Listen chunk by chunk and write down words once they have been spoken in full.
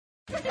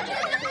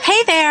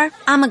Hey there,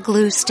 I'm a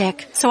glue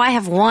stick, so I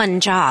have one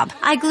job.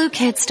 I glue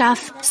kid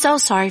stuff. So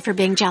sorry for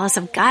being jealous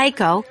of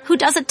Geico, who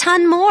does a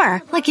ton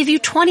more, like give you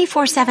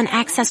 24/7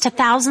 access to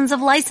thousands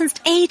of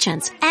licensed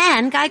agents.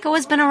 And Geico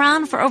has been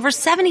around for over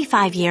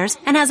 75 years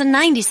and has a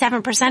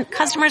 97%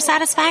 customer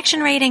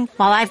satisfaction rating.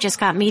 While I've just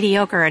got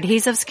mediocre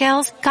adhesive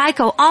skills,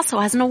 Geico also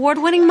has an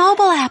award-winning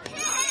mobile app.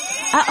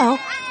 Uh-oh,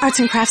 arts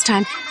and crafts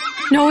time.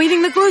 No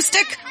eating the glue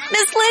stick,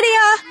 Miss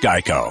Lydia.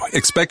 Geico.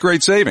 Expect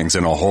great savings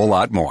and a whole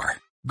lot more.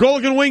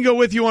 Golic and Wingo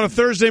with you on a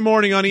Thursday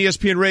morning on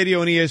ESPN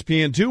Radio and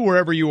ESPN2,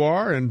 wherever you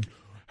are and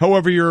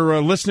however you're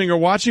listening or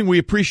watching. We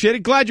appreciate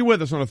it. Glad you're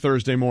with us on a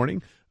Thursday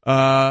morning.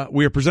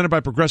 We are presented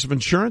by Progressive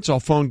Insurance. All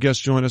phone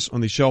guests join us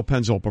on the Shell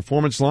Pennzoil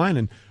Performance Line,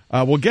 and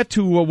we'll get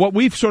to what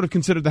we've sort of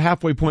considered the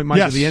halfway point,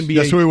 Mike, of the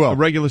NBA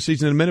regular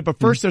season in a minute. But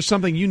first, there's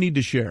something you need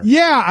to share.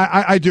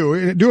 Yeah, I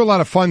do. I do a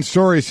lot of fun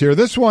stories here.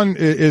 This one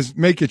is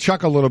make you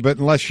chuckle a little bit,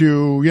 unless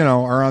you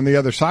are on the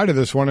other side of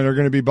this one and are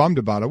going to be bummed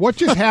about it. What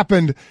just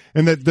happened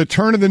in the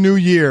turn of the new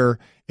year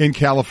in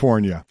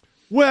California?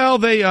 Well,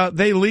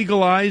 they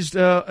legalized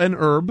an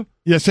herb.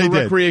 Yes, they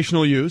did.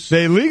 Recreational use.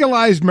 They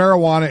legalized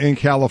marijuana in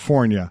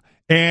California.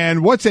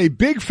 And what's a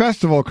big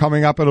festival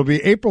coming up? It'll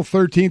be April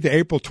 13th to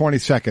April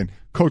 22nd,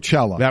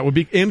 Coachella. That would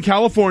be in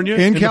California,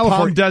 in California. The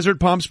Palm Desert,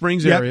 Palm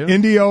Springs area.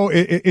 Indio,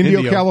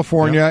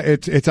 California.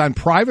 Yep. It's on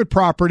private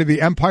property,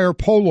 the Empire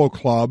Polo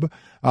Club,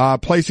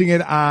 placing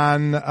it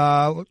on,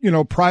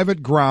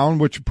 private ground,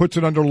 which puts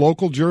it under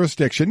local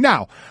jurisdiction.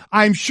 Now,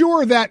 I'm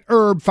sure that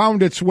herb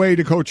found its way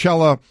to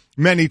Coachella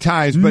many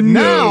times, but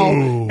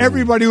now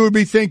everybody would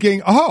be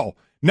thinking, oh,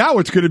 now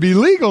it's going to be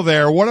legal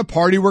there. What a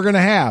party we're going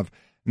to have.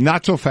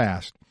 Not so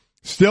fast.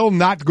 Still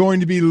not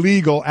going to be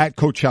legal at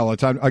Coachella.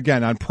 It's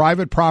on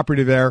private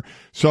property there.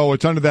 So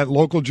it's under that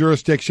local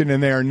jurisdiction,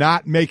 and they are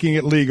not making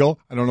it legal.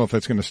 I don't know if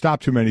that's going to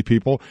stop too many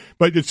people,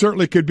 but it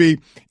certainly could be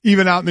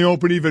even out in the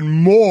open even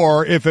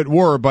more if it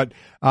were. But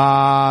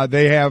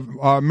they have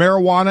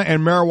marijuana,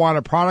 and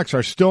marijuana products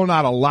are still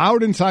not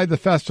allowed inside the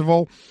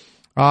festival.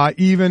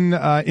 Even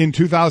in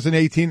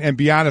 2018 and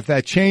beyond. If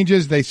that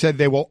changes, they said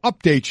they will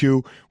update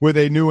you with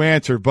a new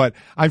answer. But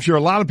I'm sure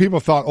a lot of people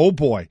thought, oh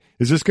boy,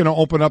 is this going to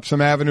open up some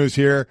avenues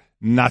here?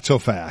 Not so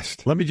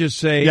fast. Let me just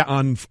say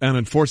on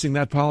enforcing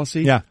that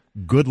policy,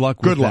 good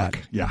luck with that.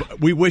 Yeah.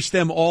 We wish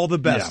them all the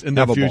best in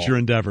their future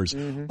endeavors.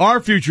 Mm-hmm. Our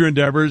future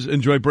endeavors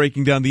enjoy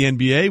breaking down the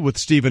NBA with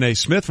Stephen A.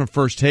 Smith from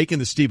First Take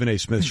and the Stephen A.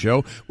 Smith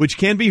Show, which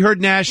can be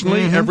heard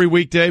nationally every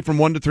weekday from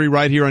 1 to 3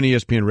 right here on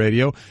ESPN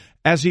Radio.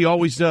 As he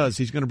always does,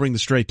 he's going to bring the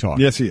straight talk.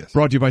 Yes, he is.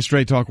 Brought to you by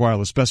Straight Talk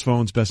Wireless. Best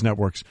phones, best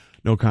networks,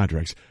 no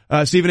contracts.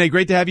 Stephen A.,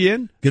 great to have you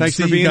in. Good Thanks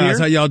to see for being you guys. here.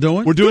 How y'all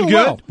doing? We're doing good.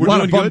 Well. We're a lot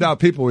doing of bummed good. out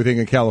people, we think,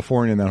 in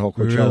California and that whole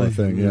Coachella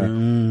thing. Yeah.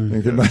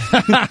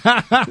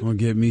 Don't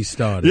get me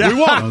started. Yeah. We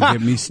won't. Don't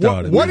get me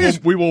started.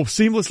 We will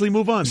seamlessly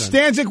move on then.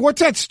 Stanzik,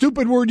 what's that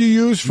stupid word you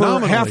use for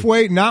Nominally.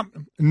 halfway?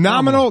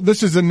 Nominal?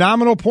 This is a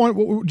nominal point.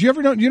 Do you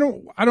ever know?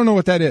 I don't know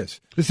what that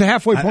is. It's the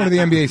halfway point of the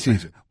NBA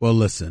season. Well,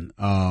 listen,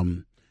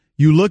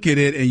 you look at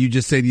it and you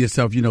just say to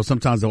yourself,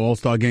 sometimes the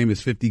All-Star game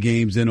is 50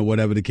 games in or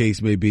whatever the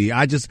case may be.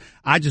 I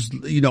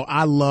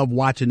love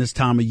watching this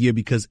time of year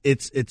because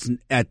it's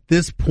at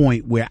this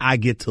point where I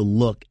get to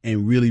look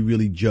and really,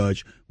 really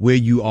judge where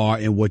you are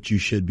and what you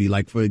should be.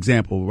 Like, for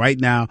example, right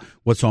now,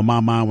 what's on my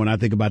mind when I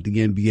think about the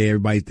NBA,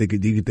 everybody's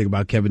thinking, you can think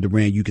about Kevin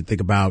Durant, you can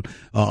think about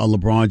a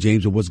LeBron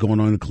James or what's going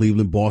on in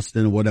Cleveland,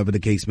 Boston, or whatever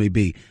the case may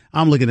be.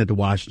 I'm looking at the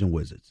Washington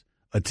Wizards,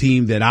 a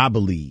team that I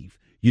believe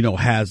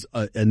has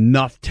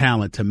enough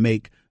talent to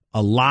make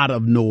a lot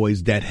of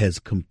noise that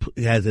has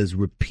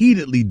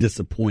repeatedly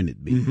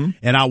disappointed me. Mm-hmm.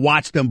 And I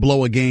watched them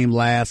blow a game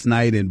last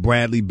night, and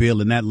Bradley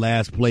Beal in that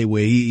last play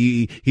where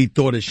he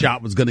thought his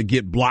shot was going to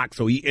get blocked,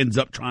 so he ends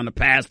up trying to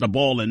pass the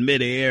ball in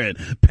midair and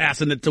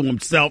passing it to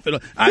himself.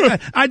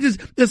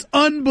 It's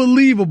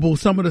unbelievable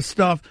some of the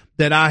stuff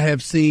that I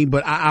have seen,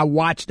 but I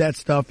watched that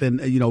stuff, and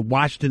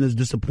Washington has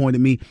disappointed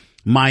me.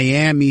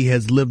 Miami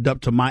has lived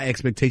up to my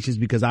expectations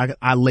because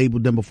I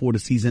labeled them before the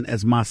season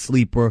as my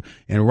sleeper,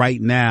 and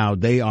right now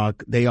they are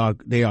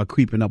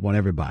creeping up on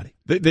everybody.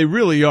 They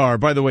really are.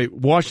 By the way,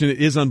 Washington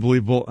is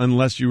unbelievable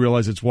unless you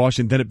realize it's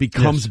Washington. Then it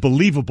becomes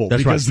believable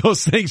because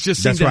those things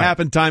just seem to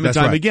happen time and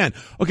time again.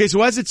 Okay,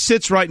 so as it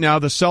sits right now,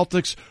 the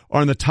Celtics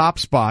are in the top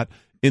spot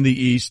in the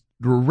East.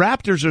 The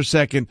Raptors are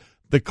second.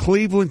 The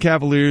Cleveland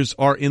Cavaliers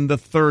are in the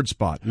third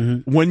spot.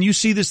 Mm-hmm. When you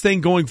see this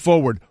thing going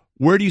forward,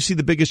 where do you see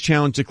the biggest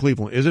challenge to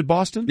Cleveland? Is it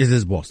Boston? It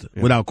is Boston,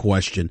 without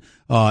question.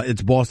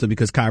 It's Boston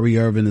because Kyrie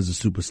Irving is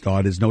a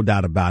superstar. There's no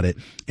doubt about it.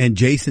 And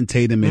Jason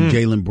Tatum and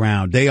Jaylen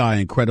Brown, they are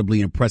incredibly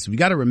impressive. You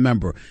got to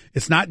remember,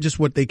 it's not just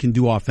what they can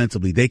do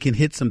offensively. They can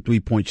hit some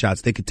three-point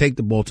shots. They can take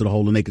the ball to the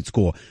hole and they can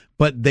score.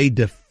 But they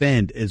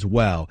defend as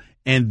well.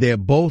 And they're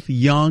both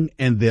young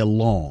and they're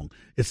long.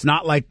 It's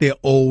not like they're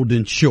old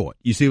and short.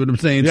 You see what I'm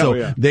saying?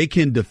 They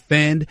can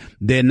defend.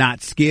 They're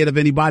not scared of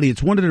anybody.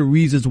 It's one of the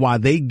reasons why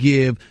they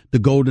give the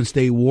Golden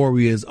State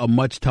Warriors a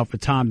much tougher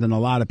time than a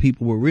lot of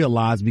people will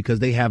realize because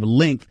they have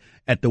length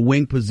at the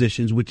wing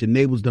positions, which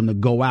enables them to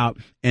go out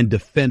and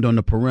defend on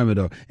the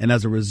perimeter. And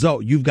as a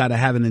result, you've got to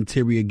have an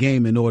interior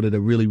game in order to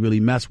really, really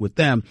mess with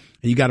them.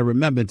 And you got to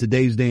remember, in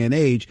today's day and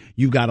age,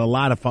 you've got a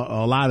lot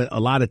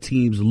of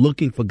teams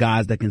looking for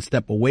guys that can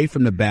step away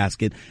from the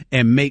basket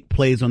and make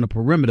plays on the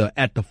perimeter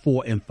at the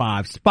 4 and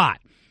 5 spot.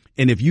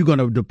 And if you're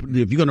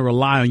gonna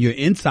rely on your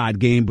inside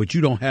game, but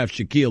you don't have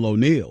Shaquille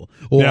O'Neal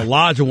or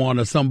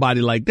Olajuwon or somebody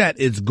like that,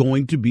 it's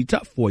going to be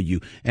tough for you.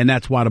 And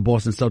that's why the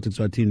Boston Celtics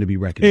are a team to be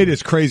reckoned with. It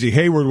is crazy.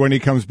 Hayward, when he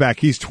comes back,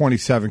 he's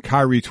 27,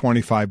 Kyrie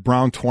 25,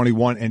 Brown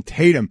 21, and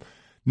Tatum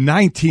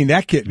 19.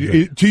 That kid,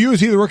 to you, is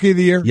he the rookie of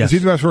the year? Yes. Is he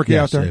the best rookie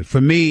out there? For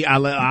me, I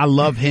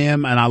love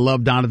him and I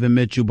love Donovan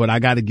Mitchell, but I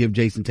got to give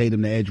Jason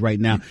Tatum the edge right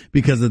now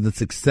because of the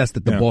success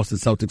that the Boston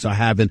Celtics are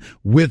having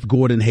with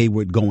Gordon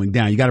Hayward going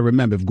down. You got to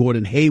remember, if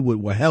Gordon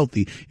Hayward were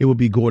healthy, it would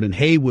be Gordon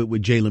Hayward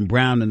with Jaylen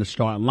Brown in the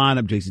starting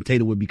lineup. Jason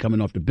Tatum would be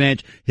coming off the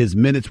bench. His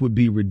minutes would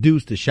be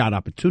reduced. His shot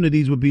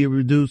opportunities would be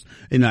reduced.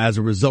 As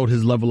a result,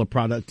 his level of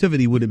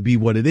productivity wouldn't be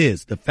what it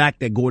is. The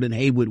fact that Gordon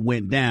Hayward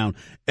went down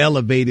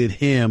elevated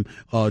him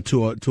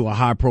to a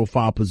high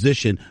profile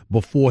position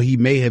before he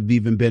may have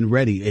even been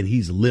ready, and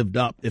he's lived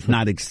up, if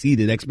not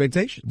exceeded,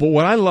 expectations. But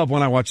what I love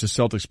when I watch the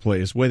Celtics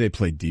play is the way they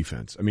play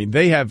defense. I mean,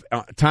 they have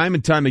time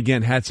and time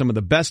again had some of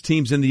the best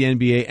teams in the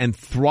NBA and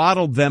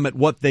throttled them at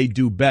what they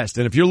do best.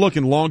 And if you're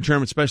looking long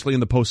term, especially in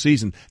the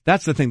postseason,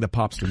 that's the thing that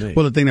pops to me.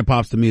 Well, the thing that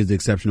pops to me is the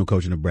exceptional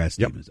coaching of Brad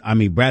Stevens. I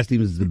mean, Brad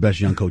Stevens is the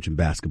best young coach in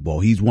basketball.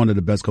 He's one of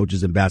the best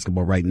coaches in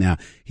basketball right now.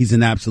 He's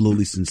an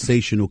absolutely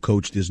sensational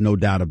coach. There's no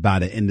doubt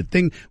about it. And the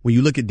thing, when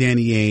you look at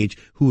Danny Ainge,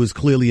 who is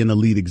clearly an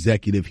elite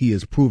executive, he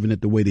has proven it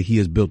the way that he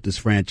has built this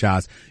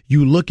franchise.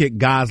 You look at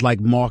guys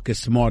like Marcus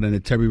Smart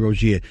and Terry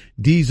Rozier.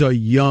 These are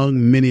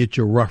young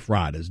miniature Rough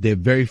Riders. They're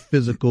very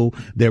physical.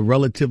 They're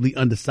relatively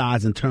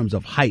undersized in terms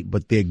of height,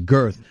 but their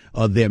girth,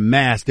 their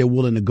mass, they're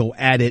willing to go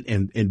at it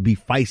and be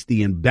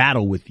feisty and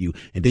battle with you.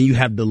 And then you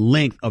have the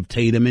length of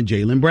Tatum and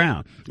Jaylen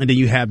Brown. And then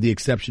you have the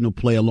exceptional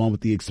play along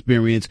with the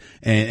experience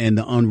and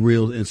the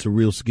unreal and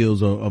surreal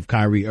skills of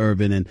Kyrie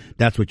Irving. And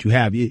that's what you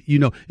have.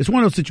 It's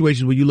one of those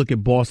situations where you look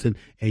at Boston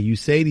and you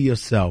say to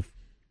yourself,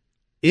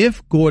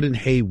 if Gordon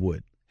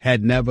Hayward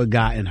had never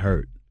gotten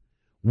hurt,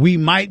 we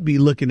might be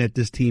looking at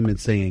this team and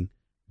saying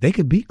they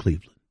could beat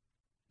Cleveland.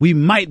 We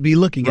might be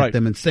looking at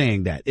them and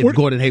saying that if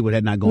Gordon Hayward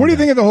had not gone. What do you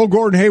think of the whole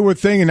Gordon Hayward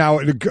thing? And now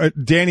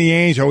Danny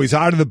Ainge, he's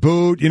out of the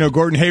boot.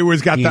 Gordon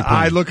Hayward's got the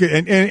eye look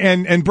at,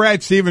 and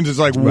Brad Stevens is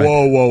like,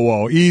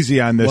 whoa, easy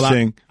on this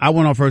thing. I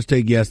went on First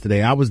Take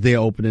yesterday. I was there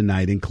opening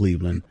night in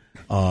Cleveland.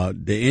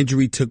 The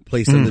injury took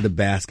place under the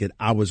basket.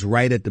 I was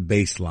right at the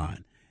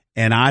baseline,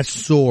 and I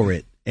saw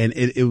it, and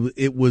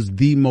it was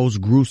the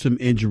most gruesome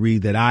injury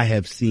that I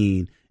have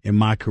seen in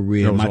my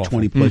career, in my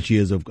 20+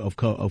 years of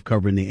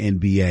covering the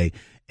NBA.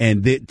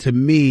 And to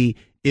me,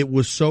 it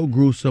was so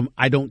gruesome.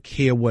 I don't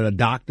care what a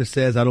doctor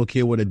says. I don't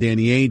care what a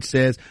Danny Ainge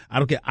says. I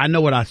don't care. I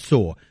know what I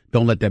saw.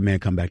 Don't let that man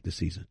come back this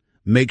season.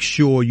 Make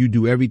sure you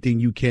do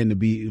everything you can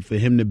for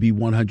him to be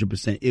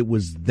 100%. It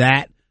was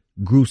that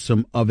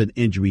gruesome of an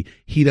injury.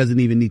 He doesn't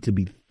even need to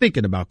be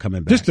thinking about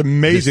coming back. Just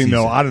amazing,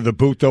 though, out of the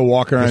boot, though,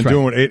 walking around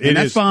doing it. And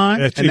that's fine.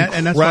 That's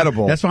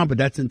incredible. That's fine, but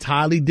that's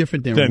entirely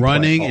different than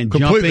running and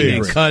jumping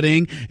and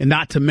cutting, and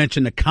not to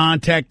mention the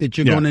contact that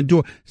you're going to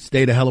endure.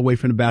 Stay the hell away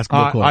from the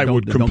basketball court. I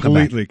would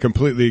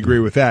completely agree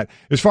with that.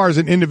 As far as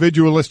an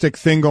individualistic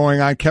thing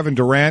going on, Kevin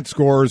Durant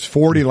scores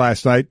 40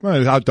 last night. Well, he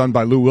was outdone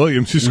by Lou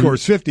Williams, who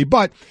scores 50,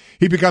 but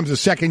he becomes the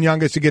second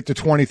youngest to get to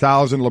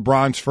 20,000.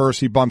 LeBron's first.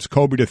 He bumps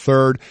Kobe to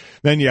third.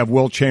 Then you have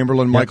Will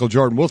Chamberlain, Michael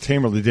Jordan. Will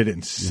Chamberlain did it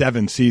in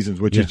 7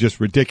 seasons, which is just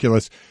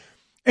ridiculous.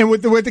 And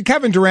with the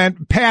Kevin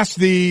Durant, past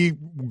the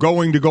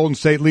going to Golden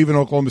State, leaving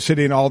Oklahoma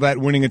City and all that,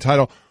 winning a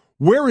title,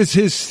 where is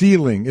his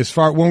ceiling as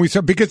far when we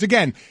start? Because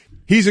again,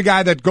 he's a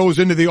guy that goes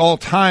into the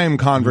all-time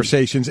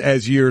conversations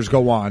as years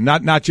go on,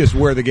 not just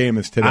where the game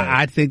is today.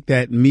 I think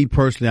that, me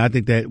personally, I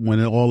think that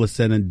when all is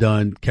said and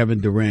done,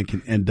 Kevin Durant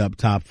can end up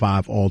top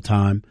 5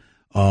 all-time.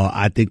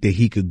 I think that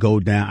he could go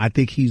down. I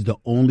think he's the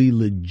only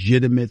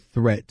legitimate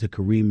threat to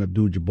Kareem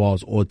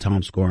Abdul-Jabbar's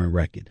all-time scoring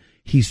record.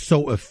 He's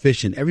so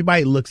efficient.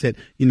 Everybody looks at,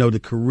 the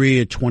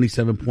career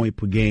 27 point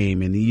per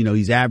game, and,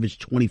 he's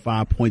averaged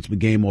 25 points per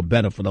game or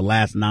better for the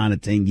last 9 or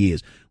 10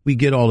 years. We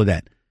get all of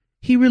that.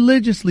 He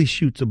religiously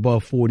shoots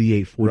above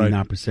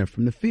 49%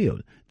 from the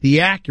field.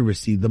 The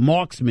accuracy, the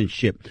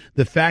marksmanship,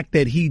 the fact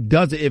that he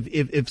does it.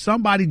 If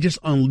somebody just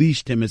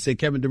unleashed him and said,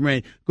 Kevin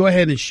Durant, go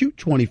ahead and shoot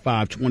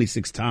 25,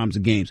 26 times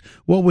a game,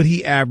 what would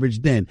he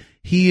average then?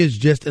 He is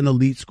just an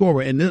elite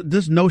scorer. And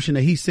this notion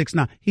that he's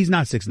 6'9", he's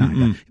not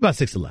 6'9". He's about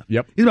 6'11".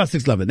 Yep. He's about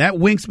 6'11". That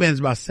wingspan is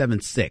about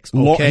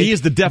 7'6". Okay. He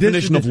is the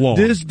definition of long.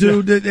 This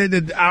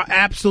dude,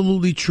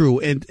 absolutely true.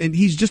 And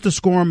he's just a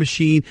scoring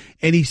machine,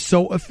 and he's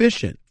so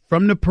efficient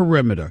from the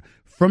perimeter,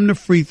 from the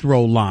free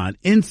throw line,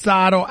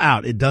 inside or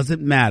out. It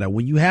doesn't matter.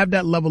 When you have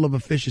that level of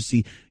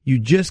efficiency, you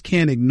just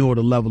can't ignore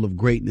the level of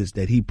greatness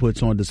that he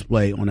puts on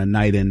display on a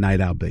night in, night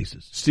out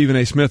basis. Stephen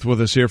A. Smith with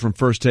us here from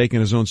First Take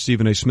and his own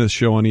Stephen A. Smith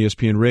show on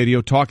ESPN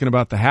Radio, talking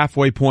about the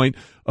halfway point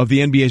of the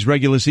NBA's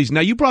regular season.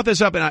 Now, you brought this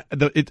up,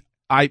 and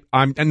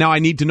and now I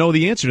need to know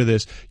the answer to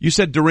this. You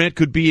said Durant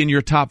could be in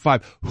your top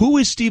 5. Who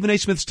is Stephen A.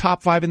 Smith's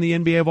top 5 in the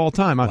NBA of all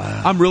time?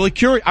 I'm really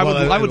curious.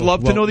 I would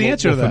love to know the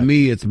answer to that. For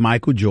me, it's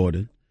Michael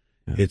Jordan.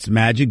 Yeah. It's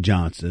Magic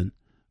Johnson.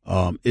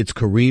 It's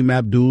Kareem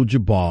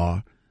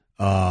Abdul-Jabbar.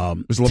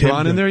 Was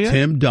LeBron in there yet?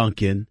 Tim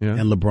Duncan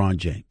and LeBron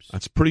James.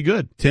 That's pretty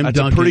good. That's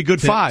a pretty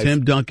good 5.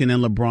 Tim Duncan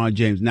and LeBron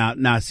James.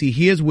 Now, see,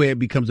 here's where it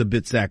becomes a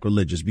bit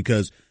sacrilegious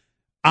because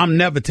I'm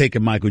never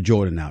taking Michael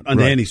Jordan out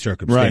under any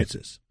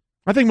circumstances.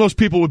 Right. I think most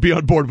people would be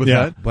on board with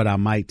that. But I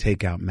might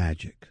take out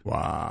Magic.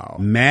 Wow.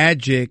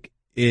 Magic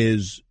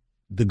is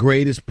the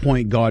greatest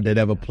point guard that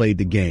ever played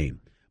the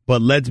game.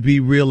 But let's be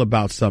real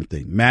about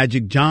something.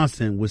 Magic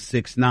Johnson was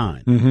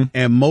 6'9",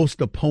 and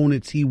most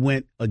opponents he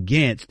went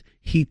against,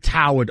 he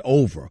towered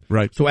over.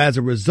 Right. So as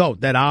a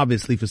result, that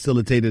obviously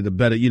facilitated a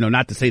better,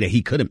 not to say that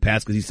he couldn't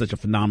pass because he's such a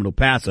phenomenal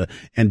passer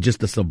and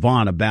just a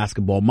savant, a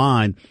basketball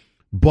mind,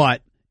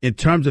 but in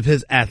terms of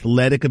his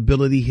athletic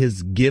ability,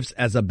 his gifts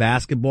as a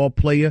basketball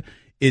player,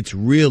 it's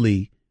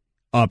really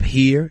up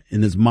here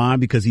in his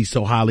mind because he's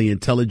so highly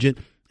intelligent,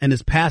 and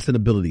his passing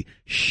ability,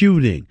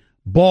 shooting,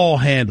 ball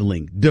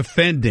handling,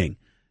 defending.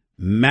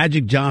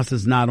 Magic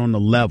Johnson's not on the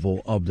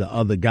level of the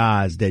other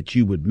guys that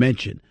you would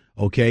mention.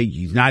 Okay,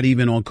 he's not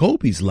even on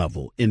Kobe's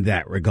level in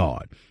that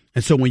regard.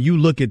 And so when you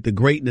look at the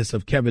greatness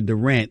of Kevin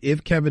Durant,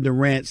 if Kevin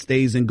Durant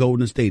stays in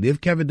Golden State,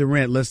 if Kevin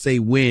Durant, let's say,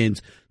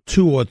 wins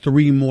 2 or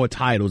 3 more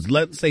titles,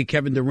 let's say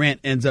Kevin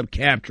Durant ends up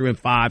capturing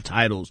 5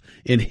 titles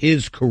in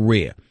his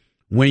career.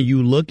 When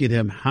you look at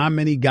him, how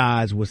many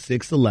guys were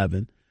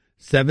 6'11",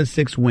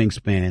 7'6"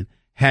 wingspan,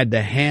 had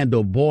the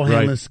handle, ball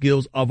handling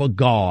skills of a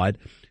guard,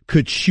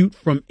 could shoot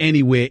from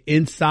anywhere,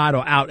 inside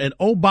or out, and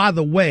oh, by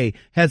the way,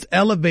 has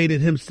elevated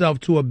himself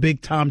to a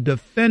big-time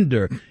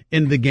defender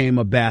in the game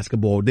of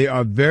basketball. There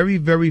are very,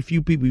 very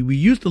few people. We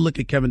used to look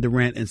at Kevin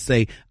Durant and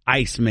say,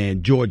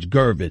 Iceman, George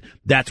Gervin.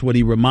 That's what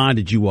he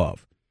reminded you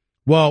of.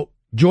 Well,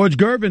 George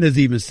Gervin has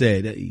even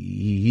said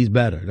he's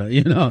better.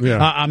 Yeah.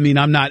 I mean,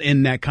 I'm not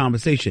in that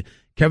conversation.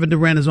 Kevin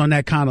Durant is on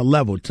that kind of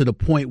level to the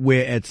point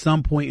where at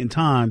some point in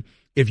time,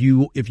 if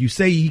you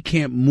say he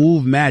can't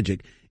move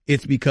Magic,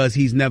 it's because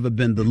he's never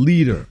been the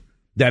leader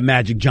that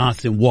Magic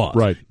Johnson was.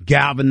 Right.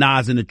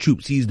 Galvanizing the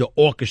troops. He's the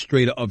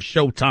orchestrator of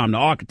Showtime, the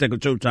architect of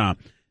Showtime.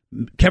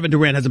 Kevin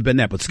Durant hasn't been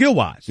that, but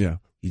skill-wise,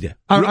 he's there.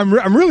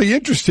 I'm really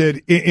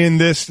interested in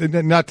this,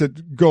 not to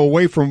go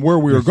away from where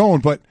we were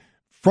going, but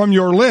from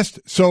your list.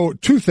 So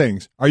 2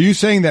 things. Are you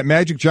saying that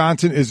Magic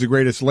Johnson is the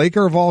greatest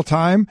Laker of all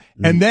time?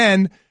 And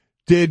then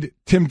did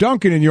Tim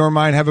Duncan, in your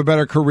mind, have a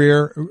better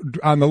career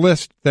on the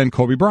list than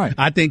Kobe Bryant?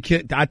 I think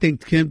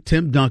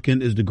Tim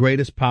Duncan is the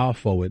greatest power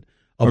forward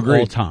of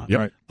all time.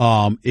 Yep.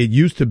 It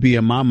used to be,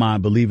 in my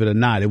mind, believe it or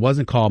not, it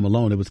wasn't Karl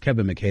Malone, it was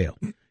Kevin McHale.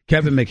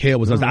 Kevin McHale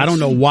was, I don't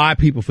know why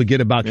people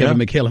forget about Kevin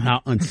McHale and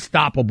how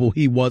unstoppable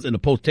he was in the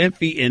post, 10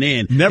 feet and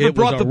in. Never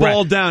brought the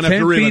ball down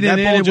after rebound.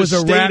 That ball just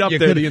stayed up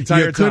there the entire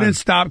time. You couldn't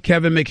stop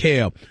Kevin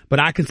McHale. But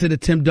I consider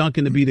Tim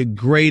Duncan to be the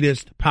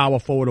greatest power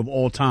forward of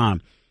all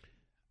time.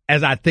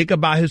 As I think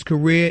about his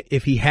career,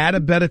 if he had a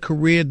better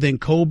career than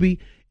Kobe,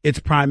 it's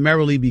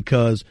primarily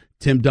because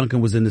Tim Duncan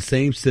was in the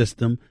same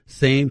system,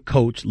 same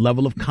coach,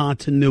 level of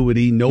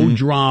continuity, no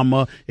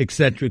drama, et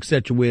cetera,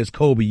 whereas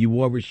Kobe, you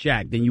were with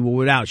Shaq, then you were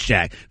without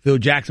Shaq. Phil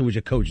Jackson was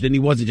your coach, then he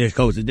wasn't your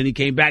coach, and then he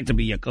came back to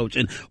be your coach,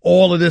 and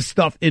all of this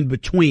stuff in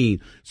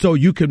between. So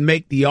you could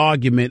make the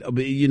argument,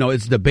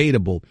 it's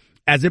debatable.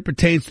 As it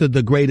pertains to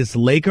the greatest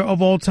Laker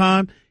of all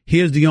time,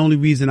 here's the only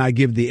reason I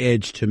give the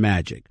edge to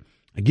Magic.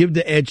 I give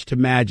the edge to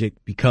Magic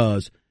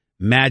because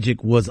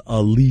Magic was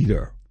a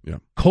leader. Yeah.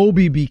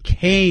 Kobe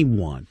became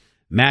one.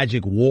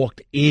 Magic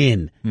walked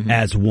in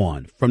as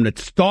one. From the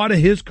start of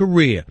his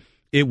career,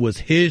 it was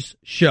his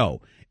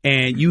show.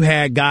 And you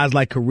had guys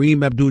like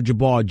Kareem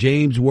Abdul-Jabbar,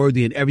 James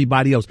Worthy, and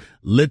everybody else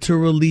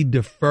literally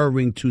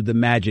deferring to the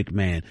Magic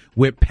Man.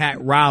 With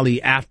Pat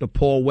Riley, after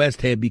Paul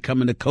Westhead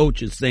becoming the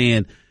coach, and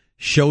saying,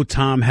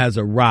 Showtime has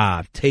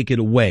arrived. Take it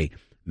away.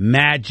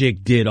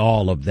 Magic did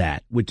all of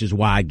that, which is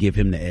why I give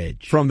him the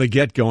edge. From the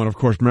get-go, and of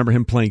course, remember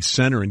him playing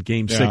center in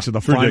Game 6 of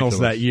the finals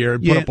that year.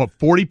 Put up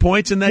 40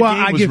 points in that game.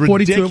 I give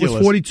 42. It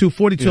was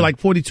 42, like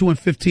 42 and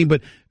 15.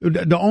 But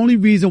the only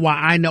reason why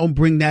I don't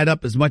bring that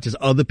up as much as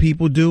other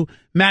people do,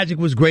 Magic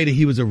was great and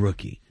he was a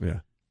rookie.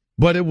 Yeah.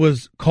 But it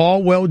was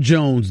Caldwell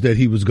Jones that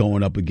he was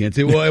going up against.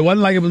 It wasn't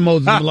like it was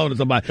Moses Malone or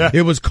somebody.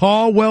 It was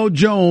Caldwell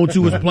Jones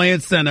who was playing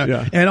center.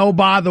 Yeah. And oh,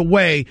 by the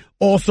way,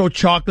 also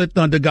Chocolate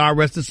Thunder, God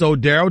rest his soul,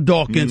 Daryl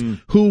Dawkins,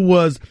 who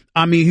was,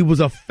 he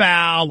was a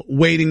foul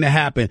waiting to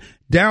happen.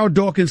 Daryl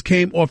Dawkins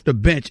came off the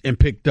bench and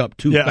picked up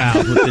 2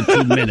 fouls within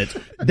 2 minutes.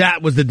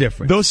 That was the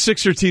difference. Those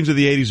Sixer teams of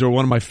the 80s are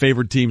one of my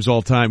favorite teams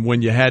all time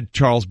when you had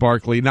Charles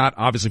Barkley, not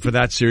obviously for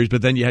that series,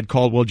 but then you had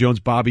Caldwell Jones,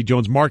 Bobby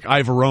Jones, Mark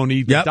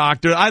Ivoroni, the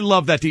Doctor. I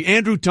love that team.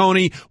 Andrew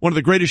Toney, one of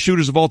the greatest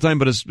shooters of all time,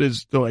 but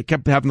I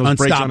kept having those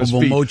breaks on his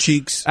feet. Mo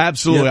Cheeks.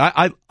 Absolutely.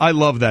 Yep. I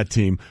love that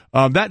team.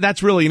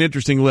 That's really an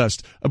interesting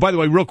list. By the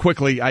way, real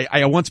quickly,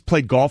 I once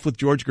played golf with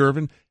George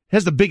Gervin.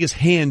 has the biggest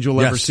hand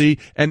you'll ever see.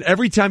 And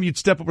every time you'd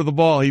step up with the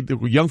ball, the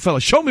young fella,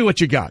 show me what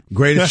you got.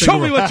 Show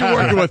me what you're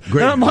working with.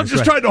 And I'm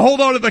just trying to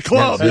hold on to the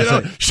club.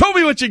 Show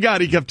me what you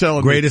got, he kept telling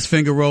me. Greatest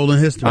finger roll in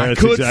history. I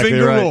could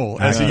finger roll,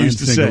 as he used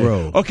to say.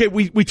 Okay,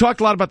 we talked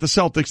a lot about the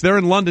Celtics. They're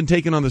in London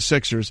taking on the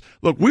Sixers.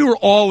 Look, we were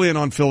all in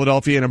on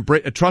Philadelphia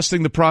and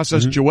trusting the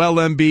process. Joel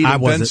Embiid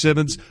and Ben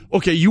Simmons.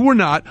 Okay, you were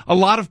not. A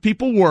lot of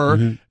people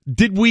were.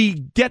 Did we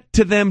get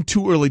to them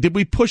too early? Did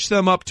we push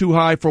them up too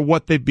high for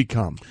what they've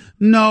become?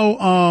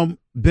 No,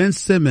 Ben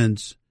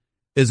Simmons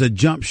is a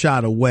jump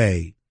shot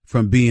away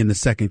from being the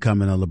second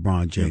coming of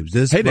LeBron James.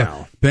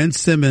 Ben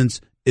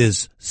Simmons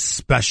is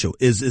special.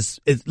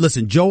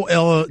 Listen,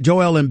 Joel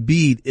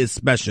Embiid is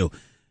special,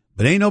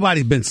 but ain't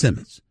nobody Ben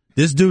Simmons.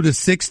 This dude is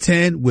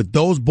 6'10" with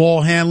those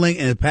ball handling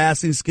and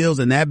passing skills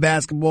and that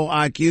basketball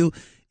IQ.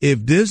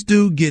 If this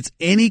dude gets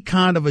any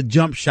kind of a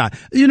jump shot,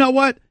 you know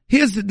what?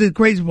 Here's the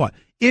crazy part.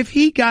 If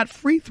he got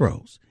free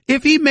throws,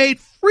 if he made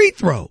free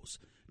throws,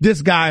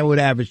 this guy would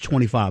average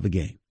 25 a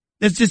game.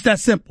 It's just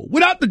that simple.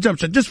 Without the jump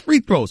shot, just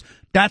free throws.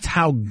 That's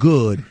how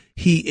good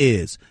he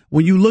is.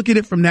 When you look at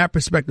it from that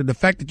perspective, the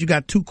fact that you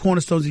got two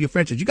cornerstones of your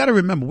franchise, you got to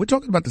remember, we're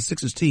talking about the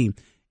Sixers team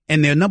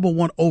and their number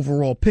one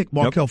overall pick,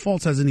 Markelle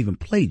Fultz, hasn't even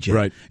played yet.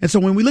 Right. And so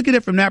when we look at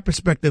it from that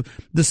perspective,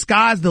 the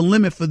sky's the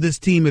limit for this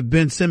team if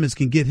Ben Simmons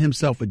can get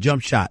himself a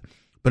jump shot.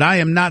 But I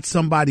am not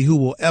somebody who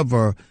will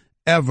ever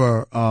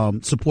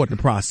support the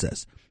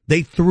process.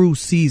 They threw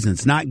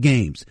seasons, not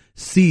games,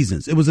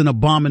 seasons. It was an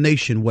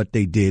abomination what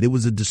they did. It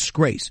was a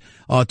disgrace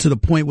to the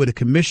point where the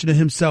commissioner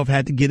himself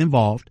had to get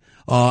involved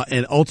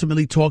and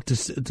ultimately talk to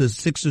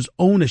Sixers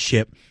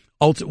ownership,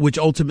 which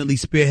ultimately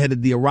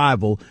spearheaded the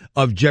arrival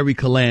of Jerry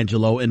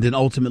Colangelo and then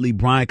ultimately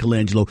Brian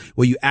Colangelo,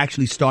 where you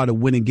actually started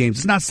winning games.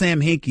 It's not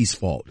Sam Hinkie's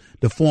fault,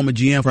 the former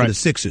GM for the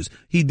Sixers.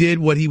 He did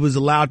what he was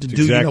allowed to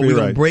do. Exactly we're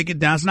going to break it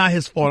down. It's not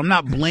his fault. I'm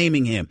not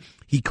blaming him.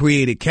 He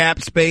created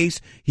cap space.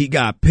 He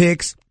got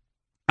picks.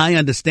 I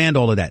understand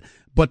all of that.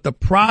 But the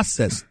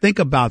process, think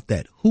about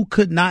that. Who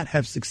could not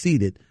have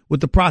succeeded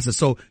with the process?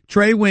 So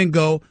Trey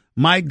Wingo,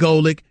 Mike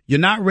Golic, you're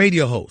not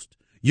radio host.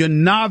 You're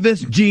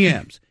novice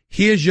GMs.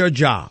 Here's your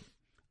job.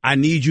 I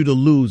need you to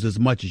lose as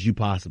much as you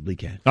possibly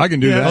can. I can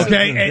do that.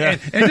 Okay,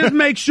 and just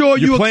make sure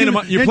you're playing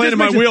in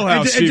my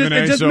wheelhouse, Stephen A.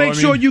 And just make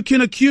sure you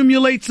can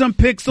accumulate some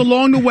picks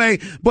along the way,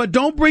 but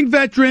don't bring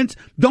veterans.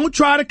 Don't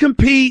try to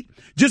compete.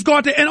 Just go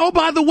out there. And oh,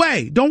 by the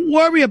way, don't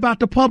worry about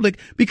the public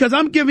because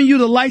I'm giving you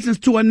the license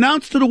to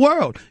announce to the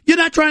world. You're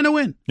not trying to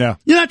win. Yeah.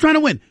 You're not trying to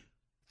win.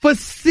 For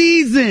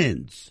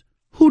seasons.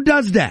 Who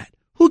does that?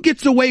 Who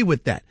gets away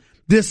with that?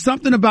 There's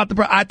something about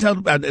I tell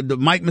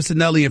Mike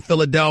Missinelli in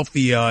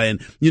Philadelphia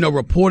and,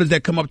 reporters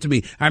that come up to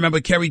me. I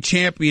remember Kerry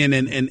Champion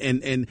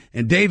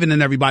and David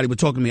and everybody were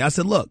talking to me. I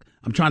said, look,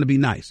 I'm trying to be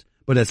nice.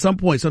 But at some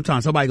point,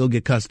 sometimes somebody go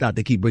get cussed out.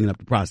 They keep bringing up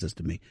the process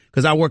to me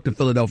because I worked in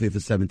Philadelphia for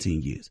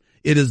 17 years.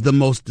 It is the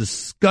most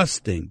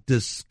disgusting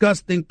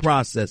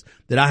process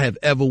that I have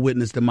ever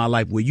witnessed in my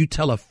life where you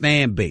tell a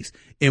fan base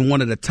in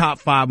one of the top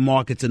 5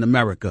 markets in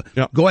America,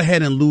 go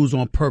ahead and lose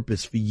on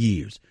purpose for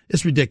years.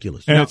 It's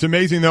ridiculous. And it's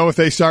amazing, though, if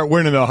they start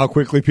winning, though, how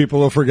quickly people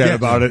will forget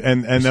about it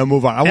and they'll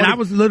move on. I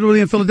was literally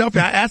in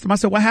Philadelphia. I asked them, I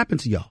said, what happened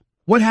to y'all?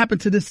 What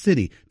happened to this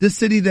city? This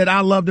city that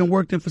I loved and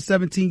worked in for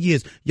 17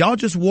 years. Y'all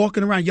just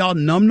walking around. Y'all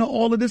numb to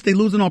all of this. They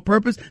losing on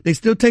purpose. They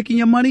still taking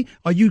your money.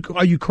 Are you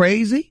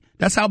crazy?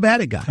 That's how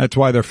bad it got. That's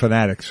why they're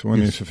fanatics.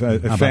 When a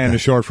fan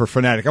is short for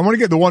fanatic. I want to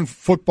get the one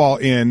football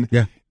in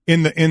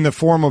the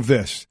form of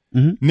this.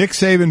 Mm-hmm. Nick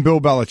Saban,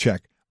 Bill Belichick.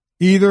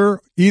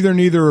 Either,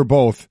 neither, or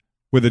both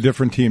with a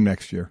different team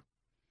next year.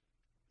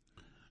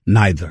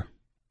 Neither.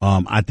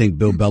 I think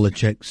Bill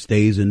Belichick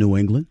stays in New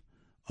England.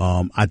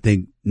 I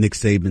think Nick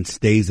Saban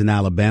stays in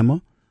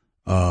Alabama.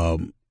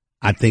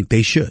 I think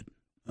they should.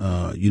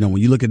 When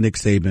you look at Nick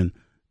Saban,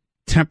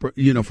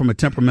 from a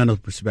temperamental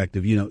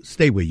perspective,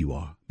 stay where you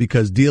are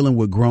because dealing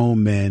with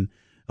grown men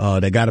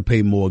that got to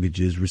pay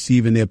mortgages,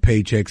 receiving their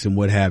paychecks and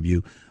what have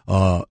you,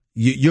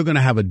 you're going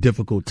to have a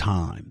difficult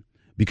time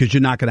because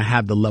you're not going to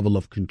have the level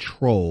of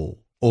control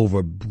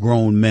over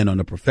grown men on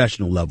a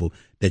professional level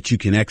that you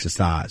can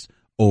exercise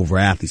over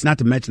athletes. Not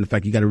to mention the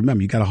fact you got to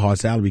remember you got a hard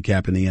salary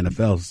cap in the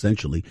NFL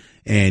essentially,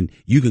 and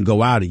you can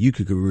go out and you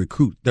could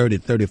recruit 30,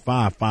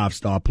 35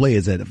 5-star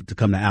players to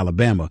come to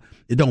Alabama.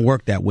 It don't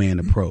work that way in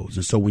the pros.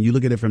 And so when you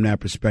look at it from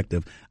that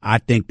perspective, I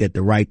think that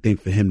the right thing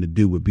for him to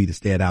do would be to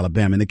stay at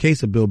Alabama. In the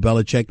case of Bill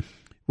Belichick,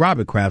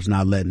 Robert Kraft's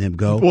not letting him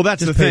go. Well,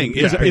 that's the thing.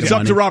 It's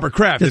up to Robert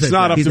Kraft. It's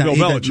not up to Bill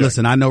Belichick.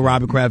 Listen, I know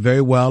Robert Kraft very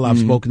well. I've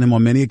spoken to him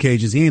on many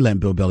occasions. He ain't letting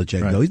Bill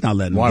Belichick go. He's not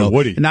letting him go. Why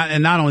would he?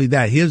 And not only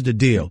that, here's the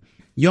deal.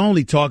 You're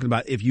only talking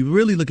about, if you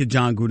really look at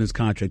John Gruden's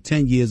contract,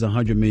 10 years,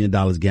 $100 million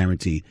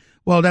guaranteed.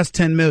 Well, that's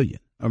 $10 million.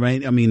 All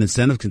right. I mean,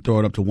 incentives can throw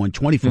it up to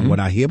 $120 from what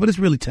I hear, but it's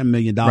really $10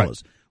 million.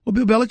 Right. Well,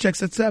 Bill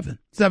Belichick's at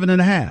 $7.5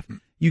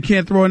 million. You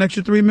can't throw an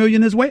extra $3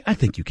 million his way? I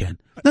think you can.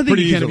 I think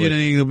you can if you're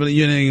the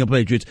New England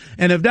Patriots.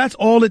 And if that's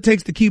all it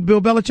takes to keep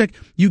Bill Belichick,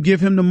 you give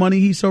him the money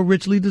he so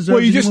richly deserves.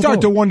 Well, you just start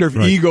to wonder if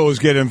egos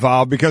get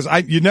involved, because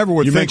you never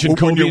would think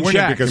Kobe and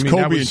Shaq. Because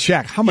Kobe and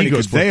Shaq, how many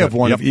could they have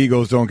won if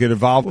egos don't get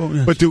involved? Well,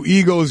 yes. But do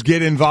egos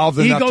get involved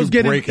enough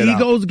to break it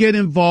up? Egos get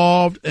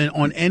involved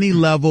on any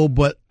level,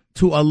 but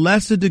to a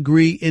lesser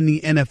degree in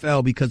the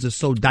NFL because it's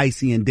so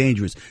dicey and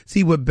dangerous.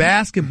 See, with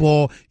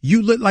basketball,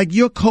 you look like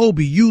you're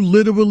Kobe. You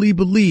literally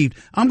believed,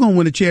 I'm going to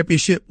win a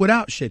championship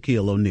without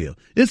Shaquille O'Neal.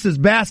 This is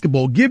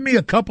basketball. Give me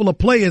a couple of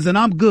players and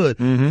I'm good.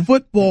 Mm-hmm.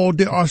 Football,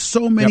 there are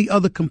so many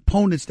other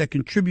components that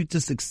contribute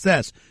to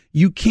success.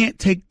 You can't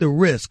take the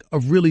risk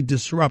of really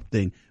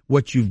disrupting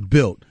what you've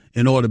built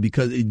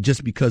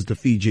because to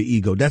feed your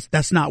ego.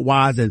 That's not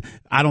wise, and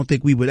I don't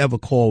think we would ever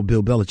call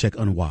Bill Belichick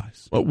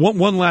unwise. Well,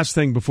 one last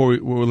thing before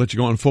we'll let you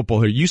go on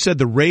football here. You said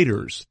the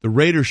Raiders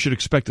should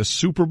expect a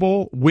Super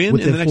Bowl win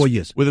within in the next 4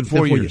 years. Within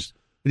 4 years.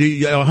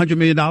 $100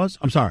 million?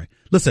 I'm sorry.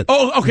 Listen.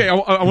 Oh, okay. I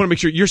want to make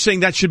sure you're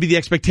saying that should be the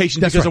expectation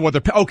because of what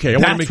they're. Okay,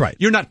 that's right.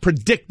 You're not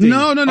predicting.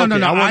 No. I want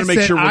to make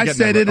sure we're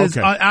getting that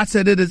right. I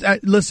said it is.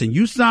 Listen,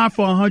 you signed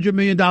for $100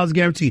 million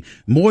guaranteed,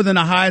 more than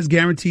the highest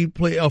guaranteed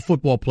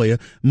football player,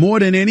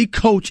 more than any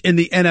coach in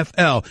the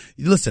NFL.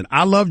 Listen,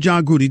 I love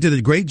John Gruden. He did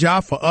a great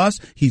job for us.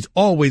 He's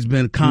always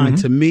been kind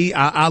to me.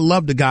 I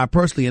love the guy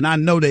personally, and I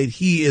know that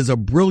he is a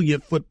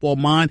brilliant football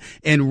mind.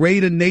 And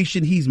Raider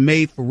Nation, he's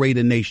made for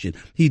Raider Nation.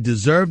 He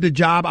deserved the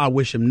job. I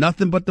wish him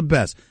nothing but the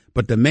best.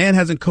 But the man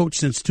hasn't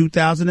coached since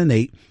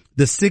 2008.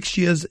 The 6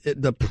 years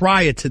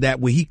prior to that,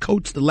 where he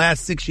coached the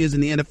last 6 years in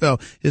the NFL,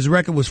 his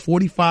record was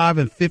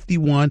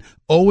 45-51,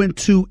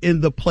 0-2 in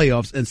the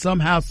playoffs. And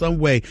somehow, some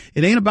way,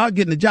 it ain't about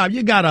getting the job.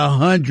 You got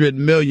 $100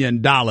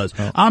 million.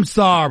 I'm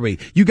sorry.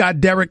 You got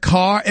Derek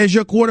Carr as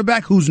your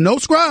quarterback, who's no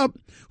scrub,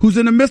 who's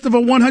in the midst of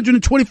a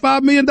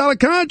 $125 million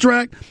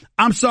contract.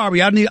 I'm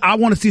sorry. I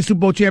want to see a Super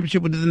Bowl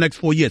championship within the next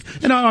 4 years.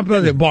 And I'm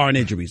barring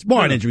injuries.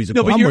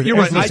 No, but you're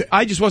right.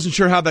 I just wasn't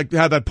sure how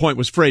that point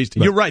was phrased.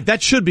 Right. You're right.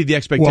 That should be the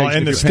expectation. Well,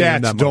 and the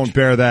stats don't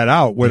bear that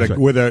out.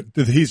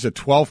 He's a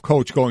 12th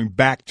coach going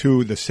back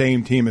to the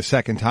same team a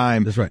second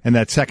time. That's right. And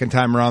that second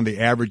time around, the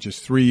average is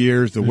 3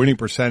 years. The winning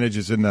percentage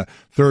is in the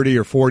 30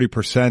 or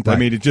 40%. Right. I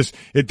mean,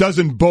 it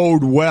doesn't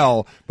bode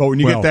well. But when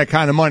you get that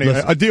kind of money,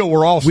 a deal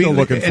we're all still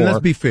looking for. And let's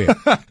be fair.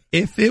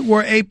 If it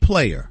were a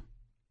player,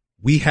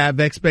 we have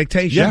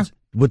expectations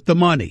with the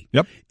money.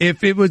 Yep.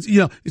 If it was,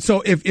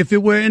 so if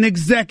it were an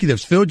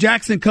executive, Phil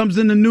Jackson comes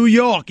into New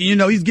York,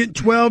 he's getting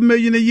 $12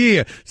 million a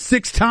year,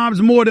 6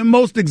 times more than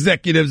most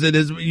executives that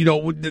is,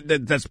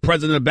 that's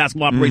president of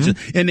basketball operations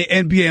in the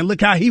NBA. And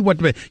look how he went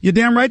to bed. You're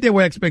damn right there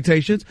were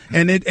expectations,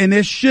 and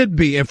there should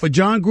be. And for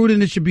John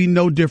Gruden, it should be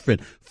no different.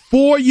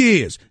 4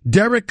 years.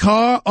 Derek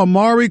Carr,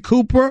 Amari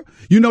Cooper.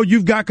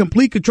 You've got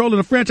complete control of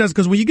the franchise,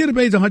 because when you get a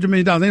base $100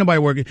 million, ain't nobody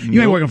working.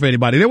 You ain't working for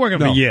anybody. They're working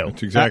for you.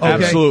 That's exactly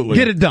okay? Absolutely.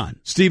 Get it done.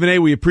 Stephen A.,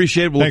 we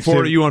appreciate it. We'll look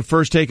forward to you on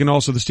First Take and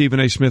also the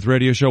Stephen A. Smith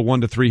radio show 1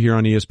 to 3 here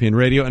on ESPN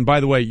Radio. And by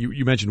the way,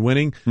 you mentioned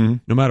winning.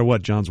 No matter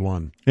what, John's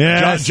won.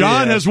 Yeah,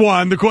 John has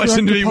won. The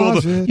question to me,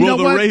 will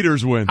the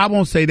Raiders win? I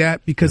won't say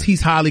that, because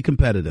he's highly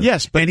competitive.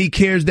 Yes, and he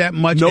cares that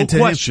much. No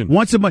question.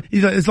 Once a month,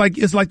 it's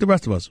like the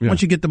rest of us. Yeah.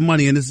 Once you get the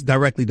money and it's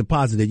directly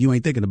deposited, you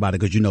ain't thinking about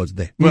it because you know it's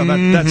there. Well,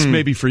 that's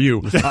maybe for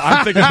you.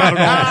 I'm thinking about it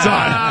all the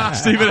time.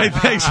 Stephen A.,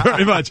 thanks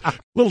very much.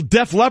 Little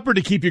Def Leppard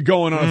to keep you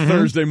going on a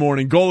Thursday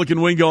morning. Golic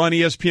and Wingo on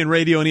ESPN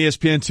Radio and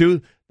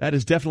ESPN2. That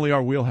is definitely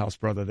our wheelhouse,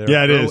 brother. There,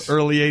 yeah, it is.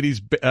 Early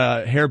 '80s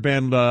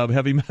hairband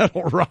heavy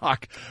metal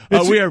rock.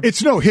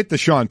 It's no hit to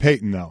Sean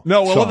Payton, though.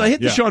 No, well, the hit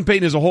to Sean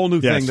Payton is a whole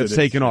new thing that's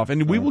taken off,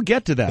 and we will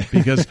get to that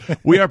because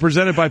we are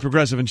presented by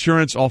Progressive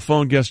Insurance. All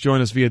phone guests join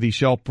us via the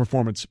Shell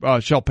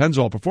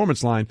Pennzoil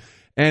Performance line.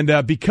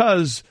 And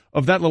because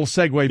of that little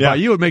segue by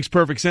you, it makes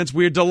perfect sense.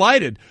 We are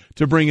delighted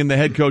to bring in the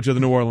head coach of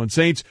the New Orleans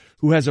Saints,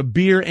 who has a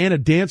beer and a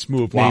dance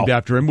move named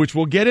after him, which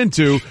we'll get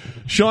into.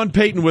 Sean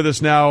Payton with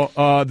us now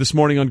this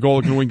morning on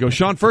Golic and Wingo.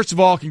 Sean, first of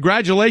all,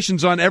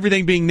 congratulations on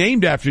everything being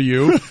named after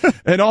you,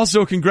 and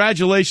also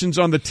congratulations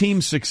on the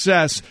team's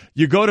success.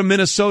 You go to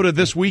Minnesota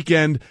this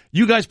weekend.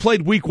 You guys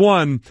played week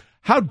 1.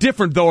 How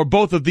different, though, are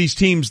both of these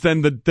teams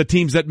than the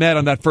teams that met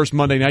on that first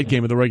Monday night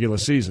game of the regular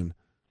season?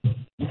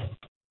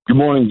 Good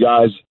morning,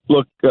 guys.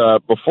 Look,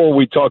 before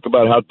we talk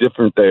about how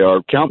different they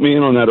are, count me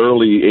in on that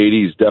early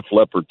 80s Def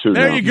Leppard, too.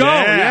 There you go.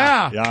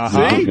 Yeah.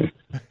 See?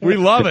 We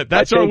love it.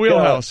 That's our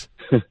wheelhouse.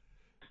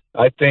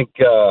 I think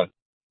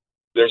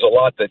there's a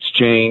lot that's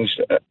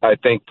changed. I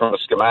think from a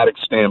schematic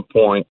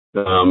standpoint,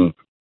 they're a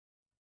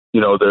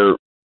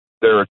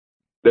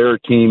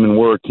team and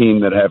we're a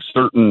team that have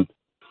certain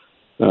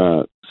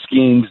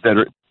schemes that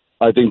are,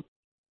 I think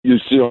you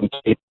see on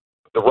tape.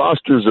 The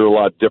rosters are a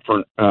lot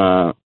different.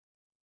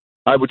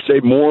 I would say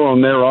more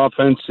on their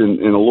offense and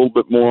a little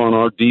bit more on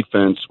our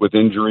defense with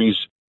injuries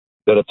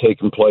that have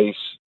taken place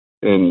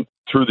and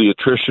through the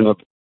attrition of,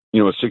 a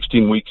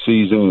 16-week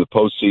season in the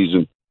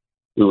postseason.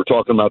 We were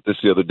talking about this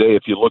the other day.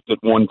 If you looked at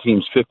one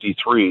team's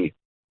 53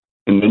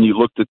 and then you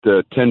looked at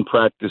the 10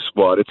 practice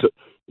squad,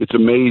 it's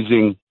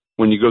amazing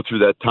when you go through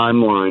that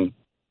timeline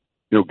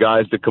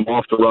guys that come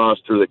off the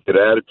roster that get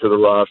added to the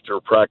roster,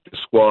 practice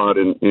squad.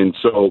 And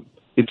so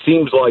it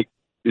seems like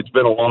it's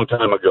been a long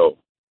time ago.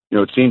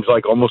 It seems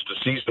like almost a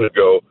season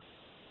ago,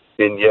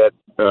 and yet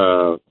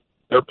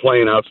they're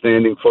playing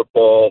outstanding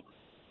football.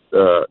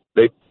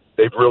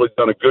 They've really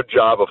done a good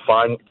job of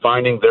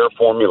finding their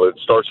formula. It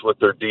starts with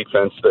their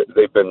defense.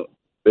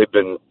 They've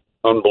been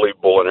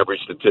unbelievable in every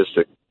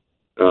statistic.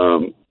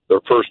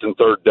 Their first and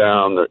third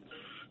down, their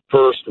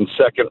first and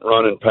second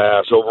run and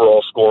pass,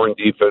 overall scoring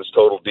defense,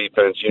 total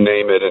defense, you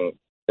name it.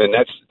 And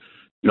that's,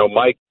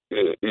 Mike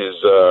is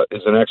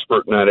an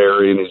expert in that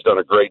area, and he's done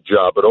a great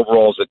job. But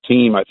overall, as a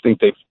team, I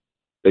think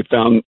they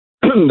found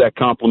that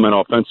complement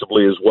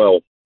offensively as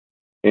well.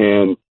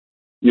 And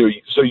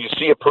so you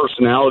see a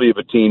personality of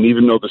a team,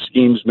 even though the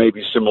schemes may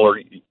be similar.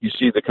 You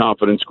see the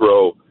confidence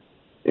grow,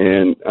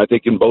 and I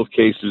think in both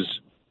cases,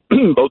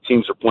 both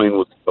teams are playing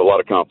with a lot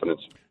of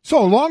confidence. So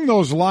along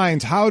those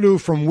lines, how do,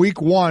 from week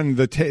one,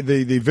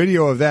 the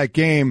video of that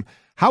game,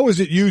 how is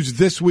it used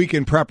this week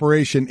in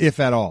preparation, if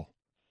at all?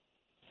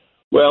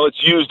 Well,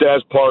 it's used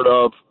as part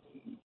of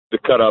the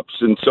cut-ups.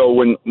 And so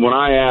when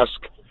I ask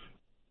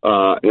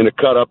in a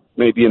cut-up,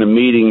 maybe in a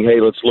meeting, hey,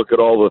 let's look at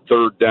all the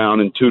third down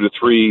and 2 to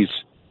 3s,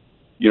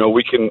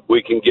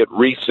 we can get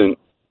recent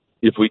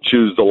if we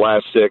choose the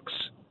last 6,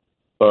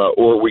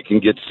 or we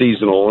can get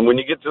seasonal. And when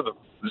you get to the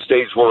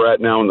stage we're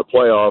at now in the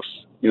playoffs,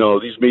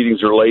 these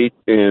meetings are late,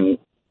 and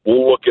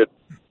we'll look at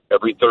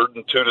every 3rd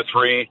and 2 to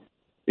 3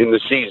 in the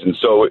season.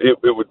 So it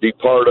would be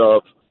part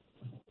of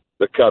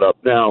the cut-up.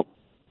 Now,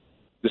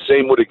 the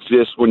same would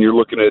exist when you're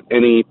looking at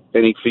any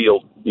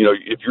field.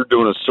 If you're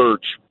doing a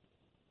search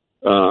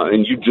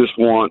and you just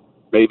want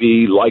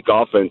maybe like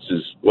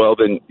offenses, well,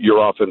 then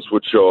your offense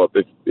would show up.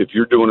 If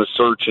you're doing a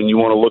search and you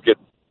want to look at,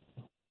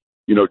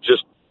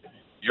 just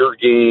your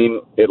game,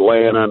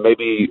 Atlanta,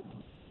 maybe.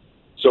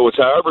 So it's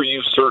however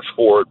you search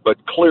for it, but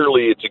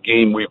clearly it's a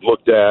game we've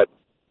looked at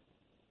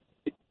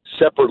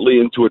separately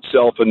into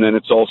itself, and then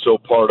it's also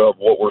part of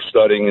what we're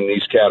studying in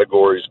these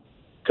categories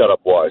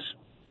cut-up-wise.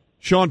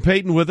 Sean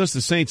Payton with us,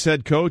 the Saints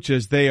head coach,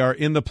 as they are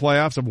in the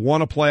playoffs, have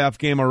won a playoff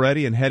game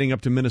already and heading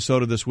up to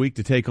Minnesota this week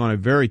to take on a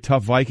very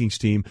tough Vikings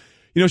team.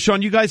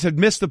 Sean, you guys have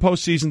missed the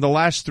postseason the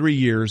last 3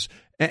 years,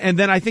 and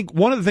then I think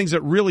one of the things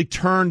that really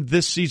turned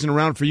this season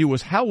around for you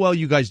was how well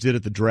you guys did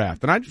at the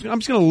draft. And I'm just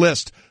going to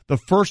list the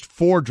first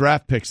 4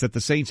 draft picks that the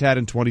Saints had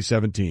in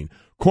 2017.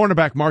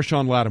 Cornerback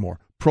Marshawn Lattimore,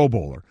 Pro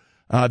Bowler.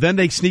 Then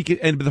they sneak it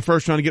into the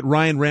first round to get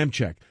Ryan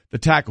Ramczyk, the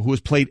tackle, who has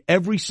played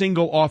every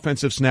single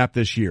offensive snap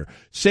this year.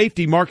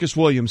 Safety Marcus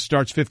Williams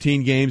starts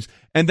 15 games.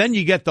 And then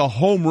you get the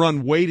home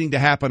run waiting to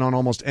happen on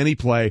almost any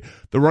play.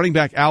 The running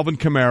back Alvin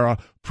Kamara,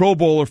 Pro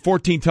Bowler,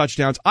 14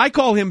 touchdowns. I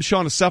call him,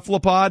 Sean, a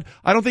cephalopod.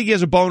 I don't think he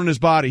has a bone in his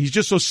body. He's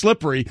just so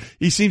slippery.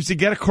 He seems to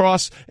get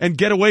across and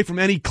get away from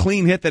any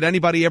clean hit that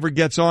anybody ever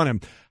gets on him.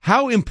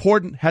 How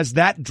important has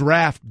that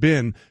draft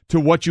been to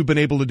what you've been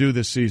able to do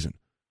this season?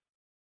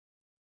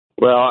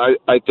 Well,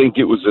 I think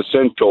it was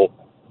essential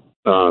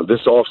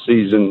this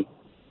offseason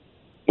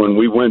when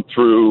we went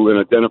through and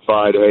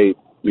identified, hey,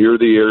 here are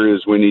the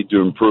areas we need to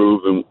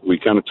improve, and we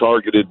kind of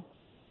targeted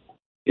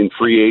in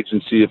free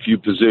agency a few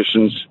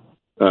positions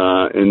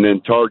and then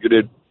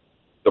targeted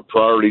the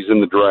priorities in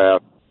the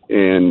draft.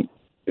 And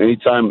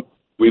anytime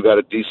we've had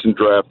a decent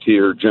draft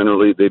here,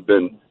 generally they've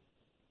been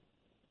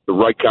the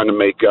right kind of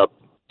makeup,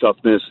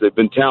 toughness. They've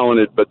been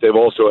talented, but they've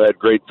also had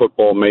great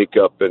football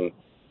makeup, and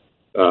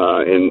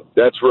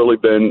that's really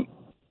been,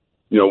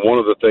 one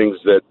of the things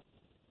that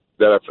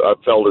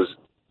I've felt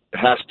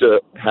has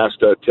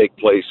to take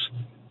place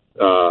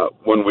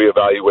when we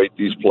evaluate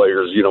these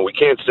players. We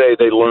can't say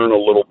they learn a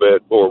little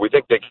bit, or we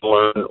think they can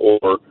learn,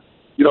 or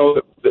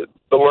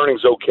the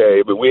learning's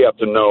okay, but we have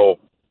to know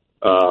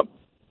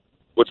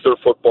what's their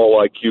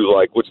football IQ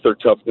like, what's their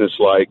toughness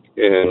like,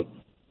 and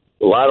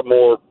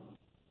Lattimore,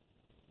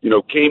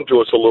 came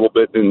to us a little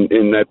bit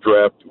in that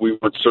draft. We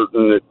weren't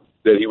certain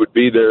that he would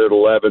be there at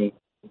 11.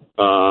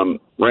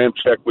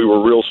 Ramczyk, we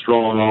were real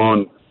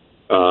strong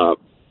on.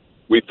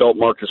 We felt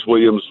Marcus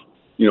Williams,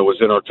 was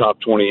in our top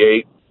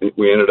 28.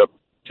 We ended up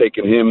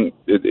taking him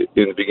in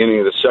the beginning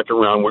of the second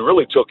round. We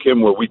really took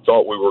him where we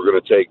thought we were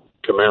going to take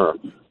Kamara.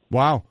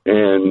 Wow.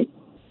 And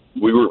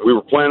we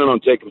were planning on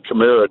taking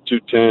Kamara at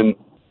 210,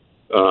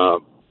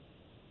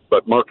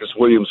 but Marcus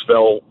Williams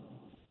fell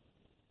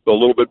a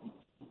little bit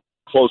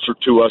closer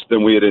to us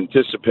than we had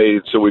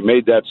anticipated, so we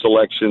made that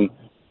selection,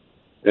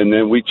 and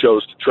then we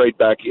chose to trade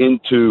back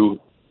into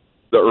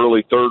the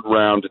early third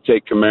round to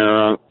take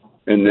Kamara,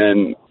 and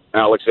then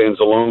Alex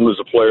Anzalone was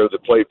a player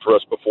that played for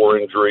us before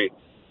injury,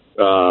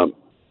 and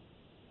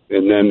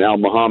then Al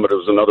Muhammad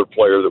was another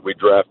player that we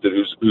drafted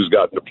who's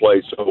gotten to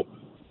play. So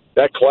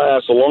that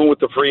class, along with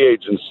the free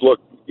agents, look,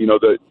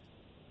 the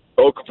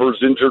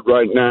Okafor's injured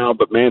right now,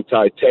 but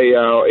Manti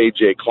Te'o,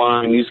 A.J.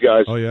 Klein, these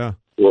guys, oh yeah,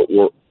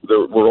 we're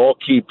all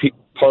key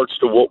parts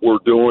to what we're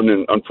doing,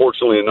 and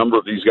unfortunately a number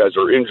of these guys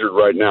are injured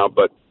right now,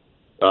 but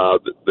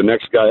the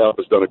next guy up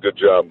has done a good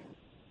job.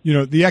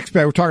 The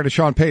expert, we're talking to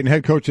Sean Payton,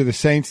 head coach of the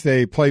Saints.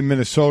 They play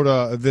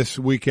Minnesota this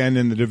weekend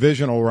in the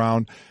divisional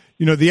round.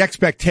 the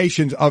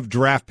expectations of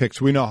draft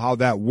picks, we know how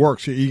that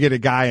works. You get a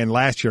guy in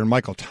last year,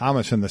 Michael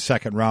Thomas, in the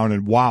second round,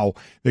 and wow,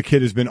 the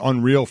kid has been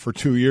unreal for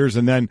 2 years.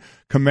 And then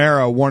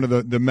Kamara, one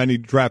of the many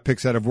draft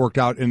picks that have worked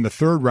out in the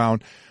third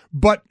round.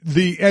 But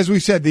as we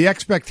said, the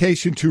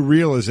expectation to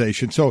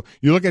realization. So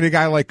you look at a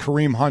guy like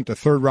Kareem Hunt, a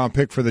third round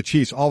pick for the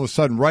Chiefs, all of a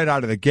sudden, right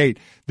out of the gate,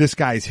 this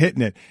guy's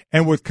hitting it.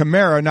 And with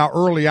Kamara, now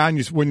early on,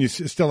 when you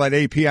still had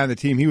AP on the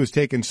team, he was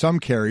taking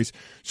some carries.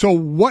 So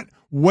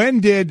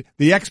when did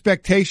the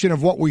expectation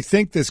of what we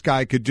think this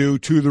guy could do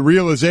to the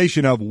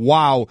realization of,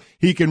 wow,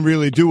 he can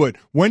really do it,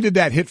 when did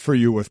that hit for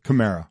you with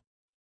Kamara?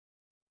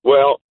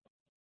 Well,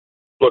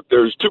 look,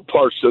 there's two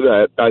parts to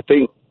that. I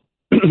think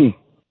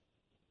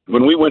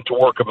when we went to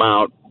work them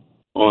out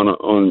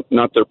on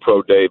not their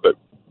pro day, but,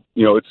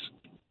 it's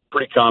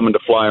pretty common to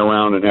fly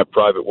around and have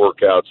private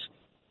workouts.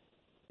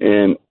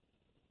 And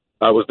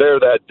I was there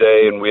that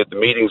day, and we had the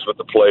meetings with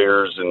the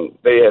players, and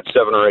they had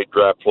 7 or 8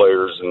 draft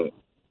players, and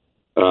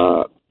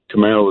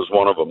Kamara was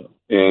one of them.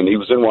 And he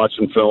was in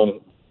watching film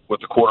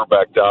with the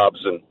quarterback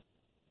Dobbs, and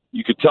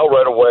you could tell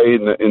right away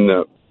in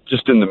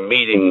the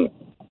meeting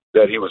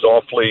that he was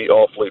awfully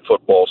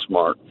football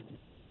smart.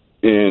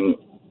 And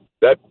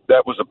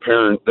that was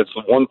apparent. That's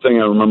the one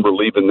thing I remember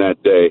leaving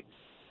that day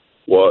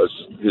was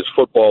his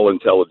football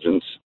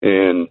intelligence.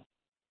 And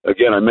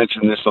again, I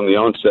mentioned this on the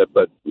onset,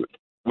 but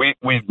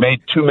we've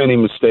made too many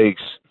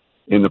mistakes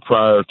in the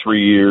prior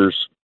 3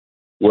 years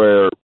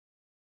where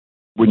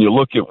when you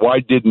look at why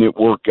didn't it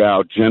work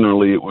out,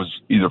 generally it was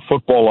either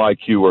football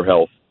IQ or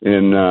health.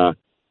 And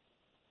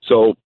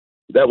so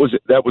that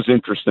was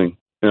interesting.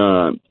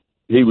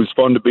 He was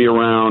fun to be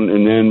around.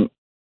 And then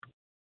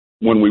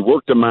when we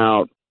worked him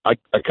out, I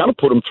kind of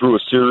put him through a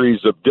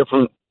series of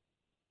different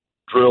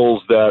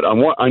drills that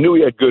I knew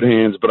he had good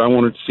hands, but I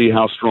wanted to see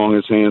how strong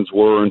his hands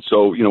were. And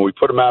so, we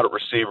put him out at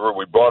receiver.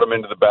 We brought him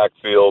into the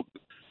backfield,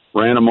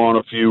 ran him on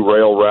a few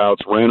rail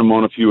routes, ran him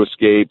on a few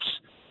escapes.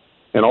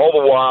 And all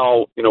the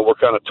while, we're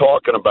kind of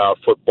talking about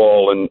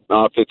football and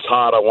if it's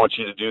hot, I want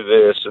you to do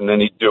this. And then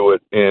he'd do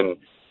it. And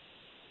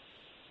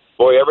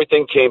boy,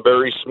 everything came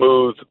very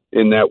smooth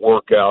in that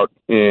workout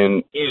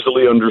and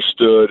easily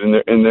understood.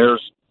 And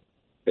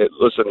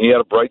listen, he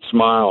had a bright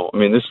smile. I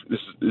mean, this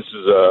is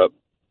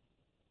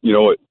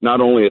not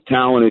only a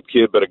talented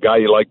kid, but a guy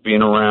you like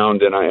being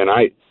around. And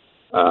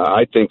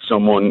I think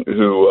someone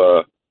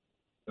who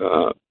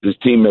his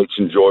teammates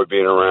enjoy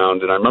being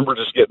around. And I remember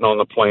just getting on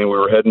the plane. We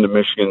were heading to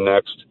Michigan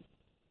next,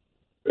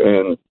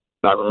 and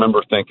I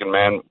remember thinking,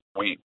 man,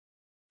 we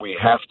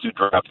have to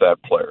draft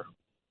that player.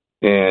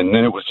 And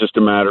then it was just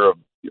a matter of,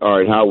 all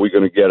right, how are we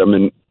going to get him?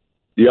 And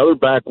the other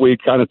back we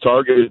kind of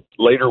targeted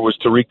later was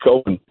Tariq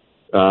Cohen,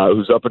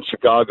 who's up in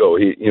Chicago.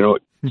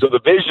 So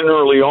the vision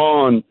early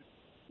on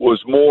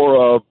was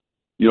more of,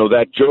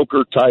 that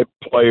Joker type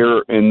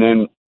player. And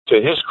then to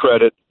his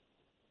credit,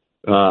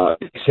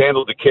 he's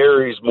handled the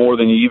carries more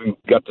than you even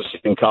got to see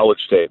in college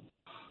tape.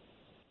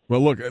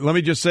 Well, look, let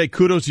me just say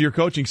kudos to your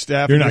coaching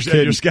staff and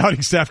your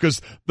scouting staff,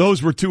 because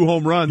those were 2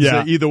 home runs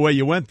either way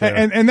you went there.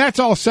 And that's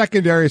all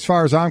secondary as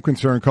far as I'm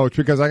concerned, Coach,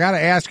 because I got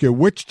to ask you,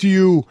 which do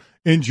you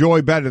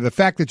enjoy better? The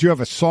fact that you have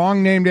a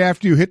song named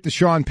after you, hit the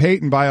Sean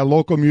Payton by a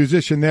local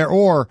musician there,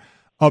 or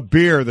a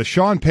beer, the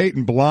Sean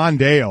Payton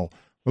Blonde Ale,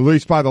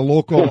 released by the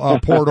local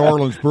Port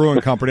Orleans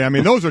Brewing Company? I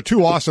mean, those are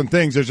 2 awesome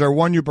things. Is there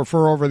one you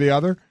prefer over the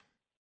other?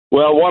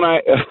 Well,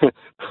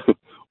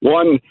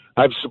 one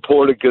I've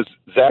supported because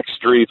Zach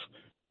Streif,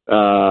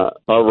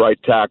 our right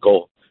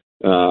tackle,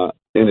 and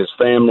his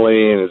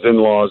family and his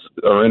in-laws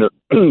are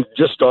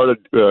just started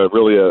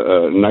really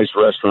a nice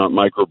restaurant,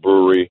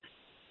 microbrewery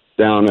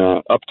down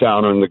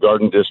uptown in the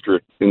Garden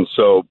District. And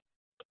so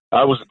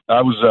I was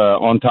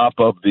on top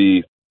of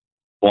the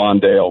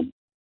Blonde Ale.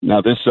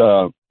 Now this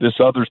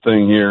other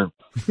thing here,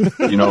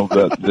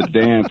 the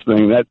dance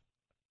thing, that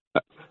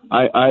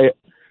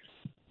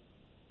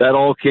that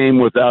all came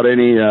without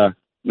any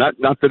not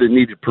that it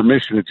needed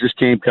permission. It just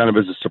came kind of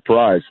as a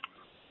surprise.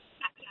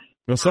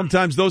 Well,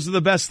 sometimes those are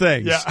the best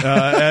things.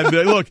 Yeah. And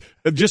look,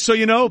 just so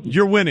you know,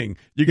 you're winning.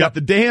 You got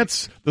the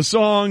dance, the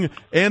song,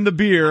 and the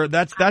beer.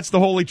 That's the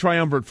holy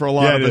triumvirate for a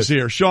lot of us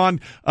here. Sean,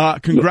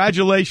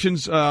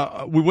 congratulations.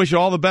 We wish you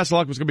all the best of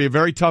luck. It's going to be a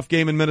very tough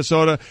game in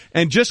Minnesota.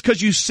 And just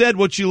because you said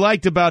what you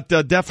liked about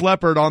Def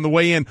Leppard on the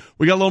way in,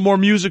 we got a little more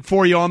music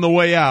for you on the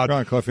way out. Go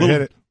on, Cliffy,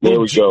 hit it.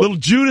 Little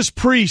Judas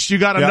Priest, you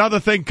got another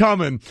thing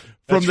coming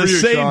from the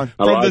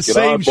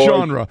same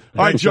genre.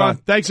 All right, John,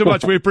 thanks so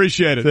much. We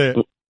appreciate it.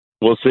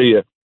 We'll see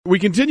you. We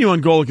continue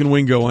on Golic and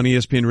Wingo on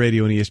ESPN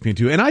Radio and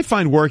ESPN2, and I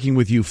find working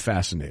with you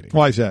fascinating.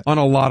 Why is that? On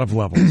a lot of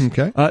levels.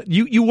 Okay.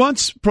 You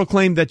once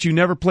proclaimed that you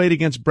never played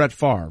against Brett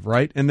Favre,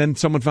 right? And then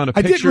someone found a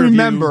picture I did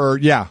remember,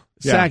 of you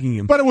sagging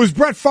him. But it was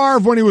Brett Favre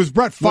when he was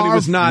Brett Favre. When he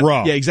was not.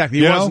 Bro. Yeah, exactly.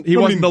 He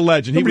wasn't the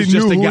legend. He was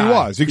just a guy. He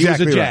was.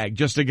 Exactly. He was a jag,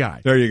 just a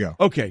guy. There you go.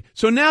 Okay.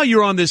 So now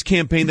you're on this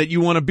campaign that you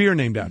want a beer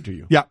named after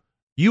you. Yeah.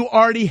 You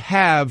already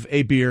have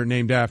a beer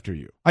named after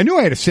you. I knew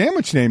I had a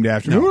sandwich named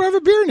after me. Who would have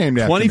a beer named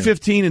after me?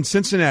 2015 in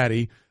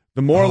Cincinnati,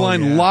 the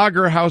Moorline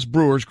Lager House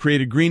Brewers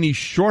created Greenie's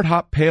Short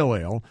Hop Pale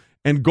Ale,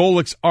 and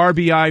Golic's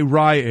RBI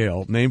Rye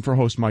Ale, named for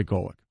host Mike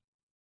Golic.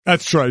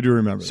 That's true. I do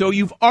remember. So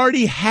you've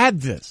already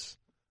had this.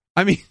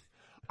 I mean,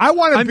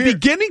 I'm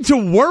beginning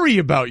to worry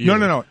about you.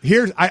 No.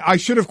 I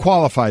should have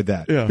qualified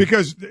that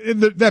because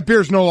that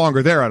beer's no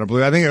longer there. I don't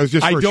believe. I think it was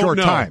just for a short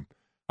time.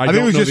 I think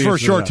it was just for a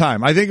short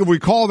time. I think if we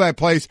call that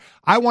place,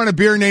 I want a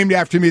beer named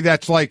after me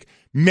that's like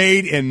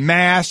made in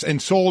mass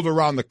and sold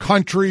around the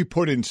country,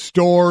 put in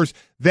stores.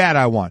 That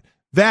I want.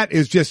 That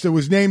is just, it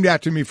was named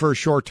after me for a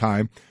short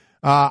time.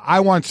 I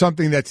want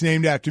something that's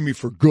named after me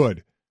for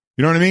good.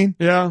 You know what I mean?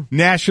 Yeah.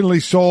 Nationally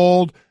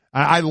sold.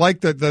 I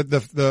like the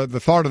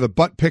thought of the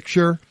butt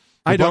picture.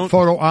 The butt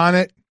photo on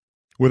it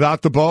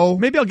without the bow.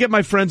 Maybe I'll get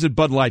my friends at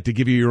Bud Light to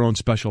give you your own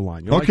special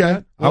line. You like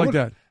that? I like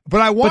that. But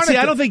I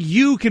don't think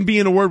you can be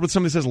in a word with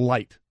something that says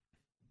light.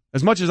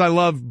 As much as I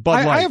love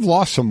Bud Light. I have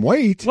lost some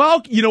weight.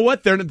 Well, you know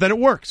what? Then it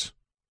works.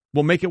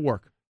 We'll make it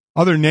work.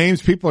 Other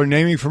names people are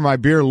naming for my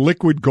beer,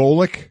 Liquid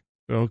Golic.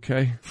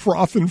 Okay.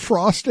 Froth and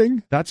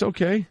Frosting. That's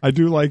okay. I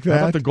do like that.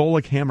 How about the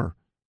Golic Hammer?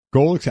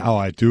 Golic's,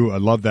 I do. I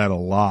love that a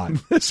lot.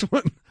 This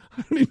one,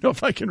 I don't even know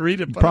if I can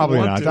read it, but probably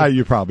I want not. to.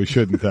 You probably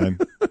shouldn't then.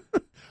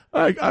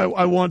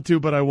 I want to,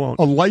 but I won't.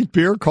 A light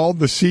beer called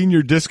the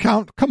Senior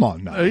Discount? Come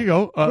on now. There you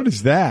go. What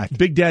is that?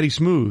 Big Daddy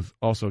Smooth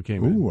also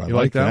came in. Ooh, I you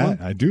like that one?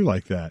 I do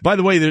like that. By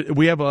the way,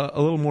 we have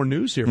a little more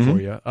news here for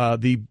you.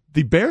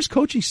 The Bears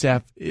coaching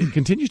staff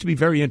continues to be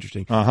very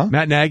interesting.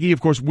 Matt Nagy,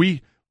 of course,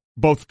 we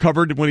both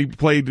covered when he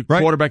played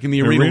quarterback in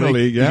the Arena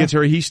League. Yeah. He gets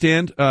Harry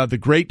Hiestand, the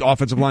great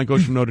offensive line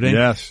coach from Notre Dame.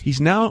 Yes. He's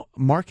now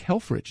Mark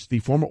Helfrich, the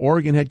former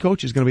Oregon head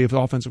coach, is going to be his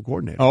offensive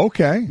coordinator.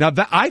 Okay. Now,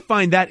 I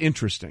find that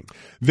interesting.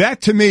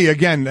 That, to me,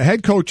 again, the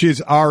head coaches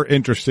are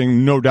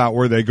interesting, no doubt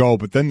where they go,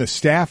 but then the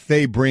staff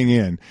they bring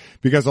in,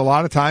 because a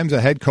lot of times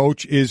a head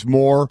coach is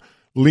more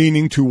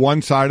leaning to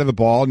one side of the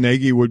ball.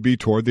 Nagy would be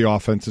toward the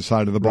offensive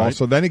side of the ball. Right.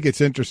 So then it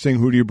gets interesting.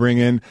 Who do you bring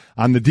in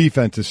on the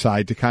defensive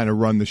side to kind of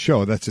run the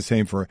show? That's the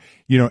same for,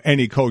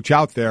 any coach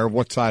out there,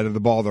 what side of the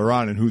ball they're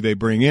on and who they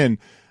bring in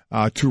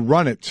to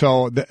run it.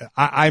 So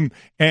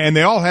and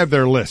they all have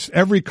their lists.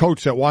 Every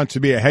coach that wants to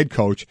be a head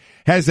coach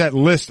has that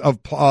list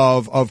of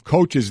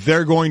coaches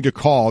they're going to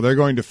call. They're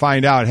going to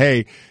find out,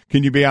 hey,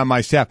 can you be on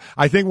my staff?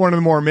 I think one of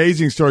the more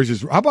amazing stories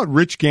is, how about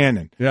Rich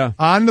Gannon? Yeah.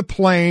 On the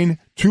plane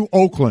to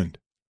Oakland.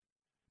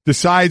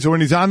 Decides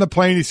when he's on the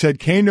plane, he said,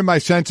 came to my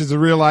senses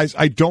and realized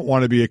I don't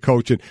want to be a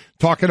coach. And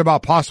talking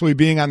about possibly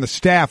being on the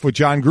staff with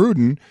John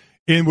Gruden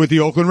with the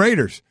Oakland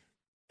Raiders.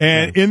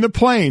 And in the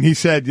plane, he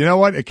said, you know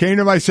what? It came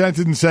to my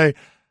senses and say,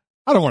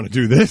 I don't want to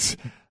do this.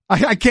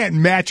 I can't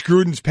match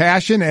Gruden's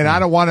passion, and I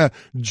don't want to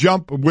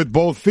jump with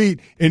both feet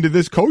into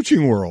this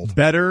coaching world.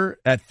 Better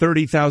at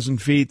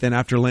 30,000 feet than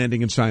after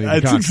landing and signing the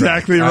contract. That's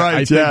exactly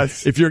right. I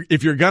yes. If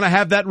you're going to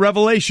have that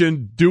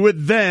revelation, do it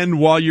then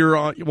while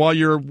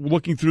you're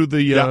looking through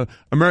the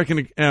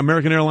American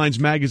Airlines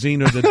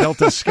magazine or the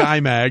Delta Sky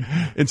Mag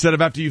instead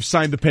of after you've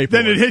signed the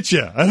paperwork. Then it hits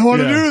you. I don't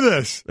want to do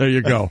this. There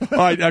you go. All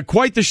right,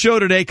 quite the show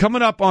today.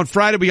 Coming up on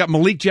Friday, we got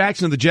Malik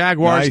Jackson of the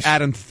Jaguars. Nice.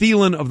 Adam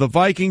Thielen of the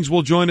Vikings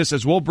will join us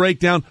as we'll break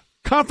down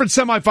conference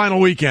semifinal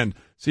weekend.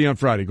 See you on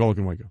Friday. Golic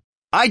and Wingo.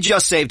 I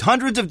just saved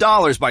hundreds of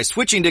dollars by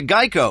switching to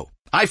Geico.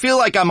 I feel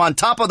like I'm on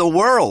top of the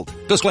world.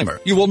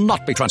 Disclaimer, you will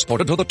not be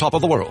transported to the top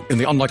of the world. In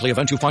the unlikely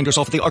event you find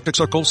yourself at the Arctic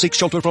Circle, seek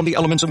shelter from the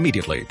elements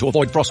immediately to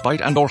avoid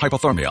frostbite and or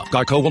hypothermia.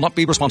 Geico will not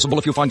be responsible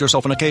if you find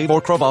yourself in a cave or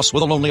crevasse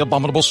with a lonely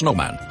abominable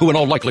snowman, who in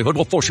all likelihood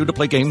will force you to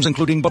play games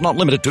including but not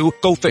limited to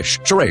Go Fish,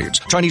 charades,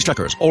 Chinese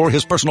checkers, or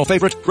his personal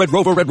favorite, Red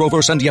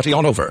Rover, send Yeti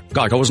on over.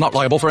 Geico is not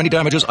liable for any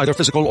damages, either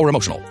physical or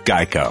emotional.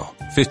 Geico.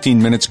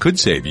 15 minutes could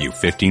save you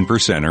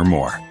 15% or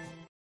more.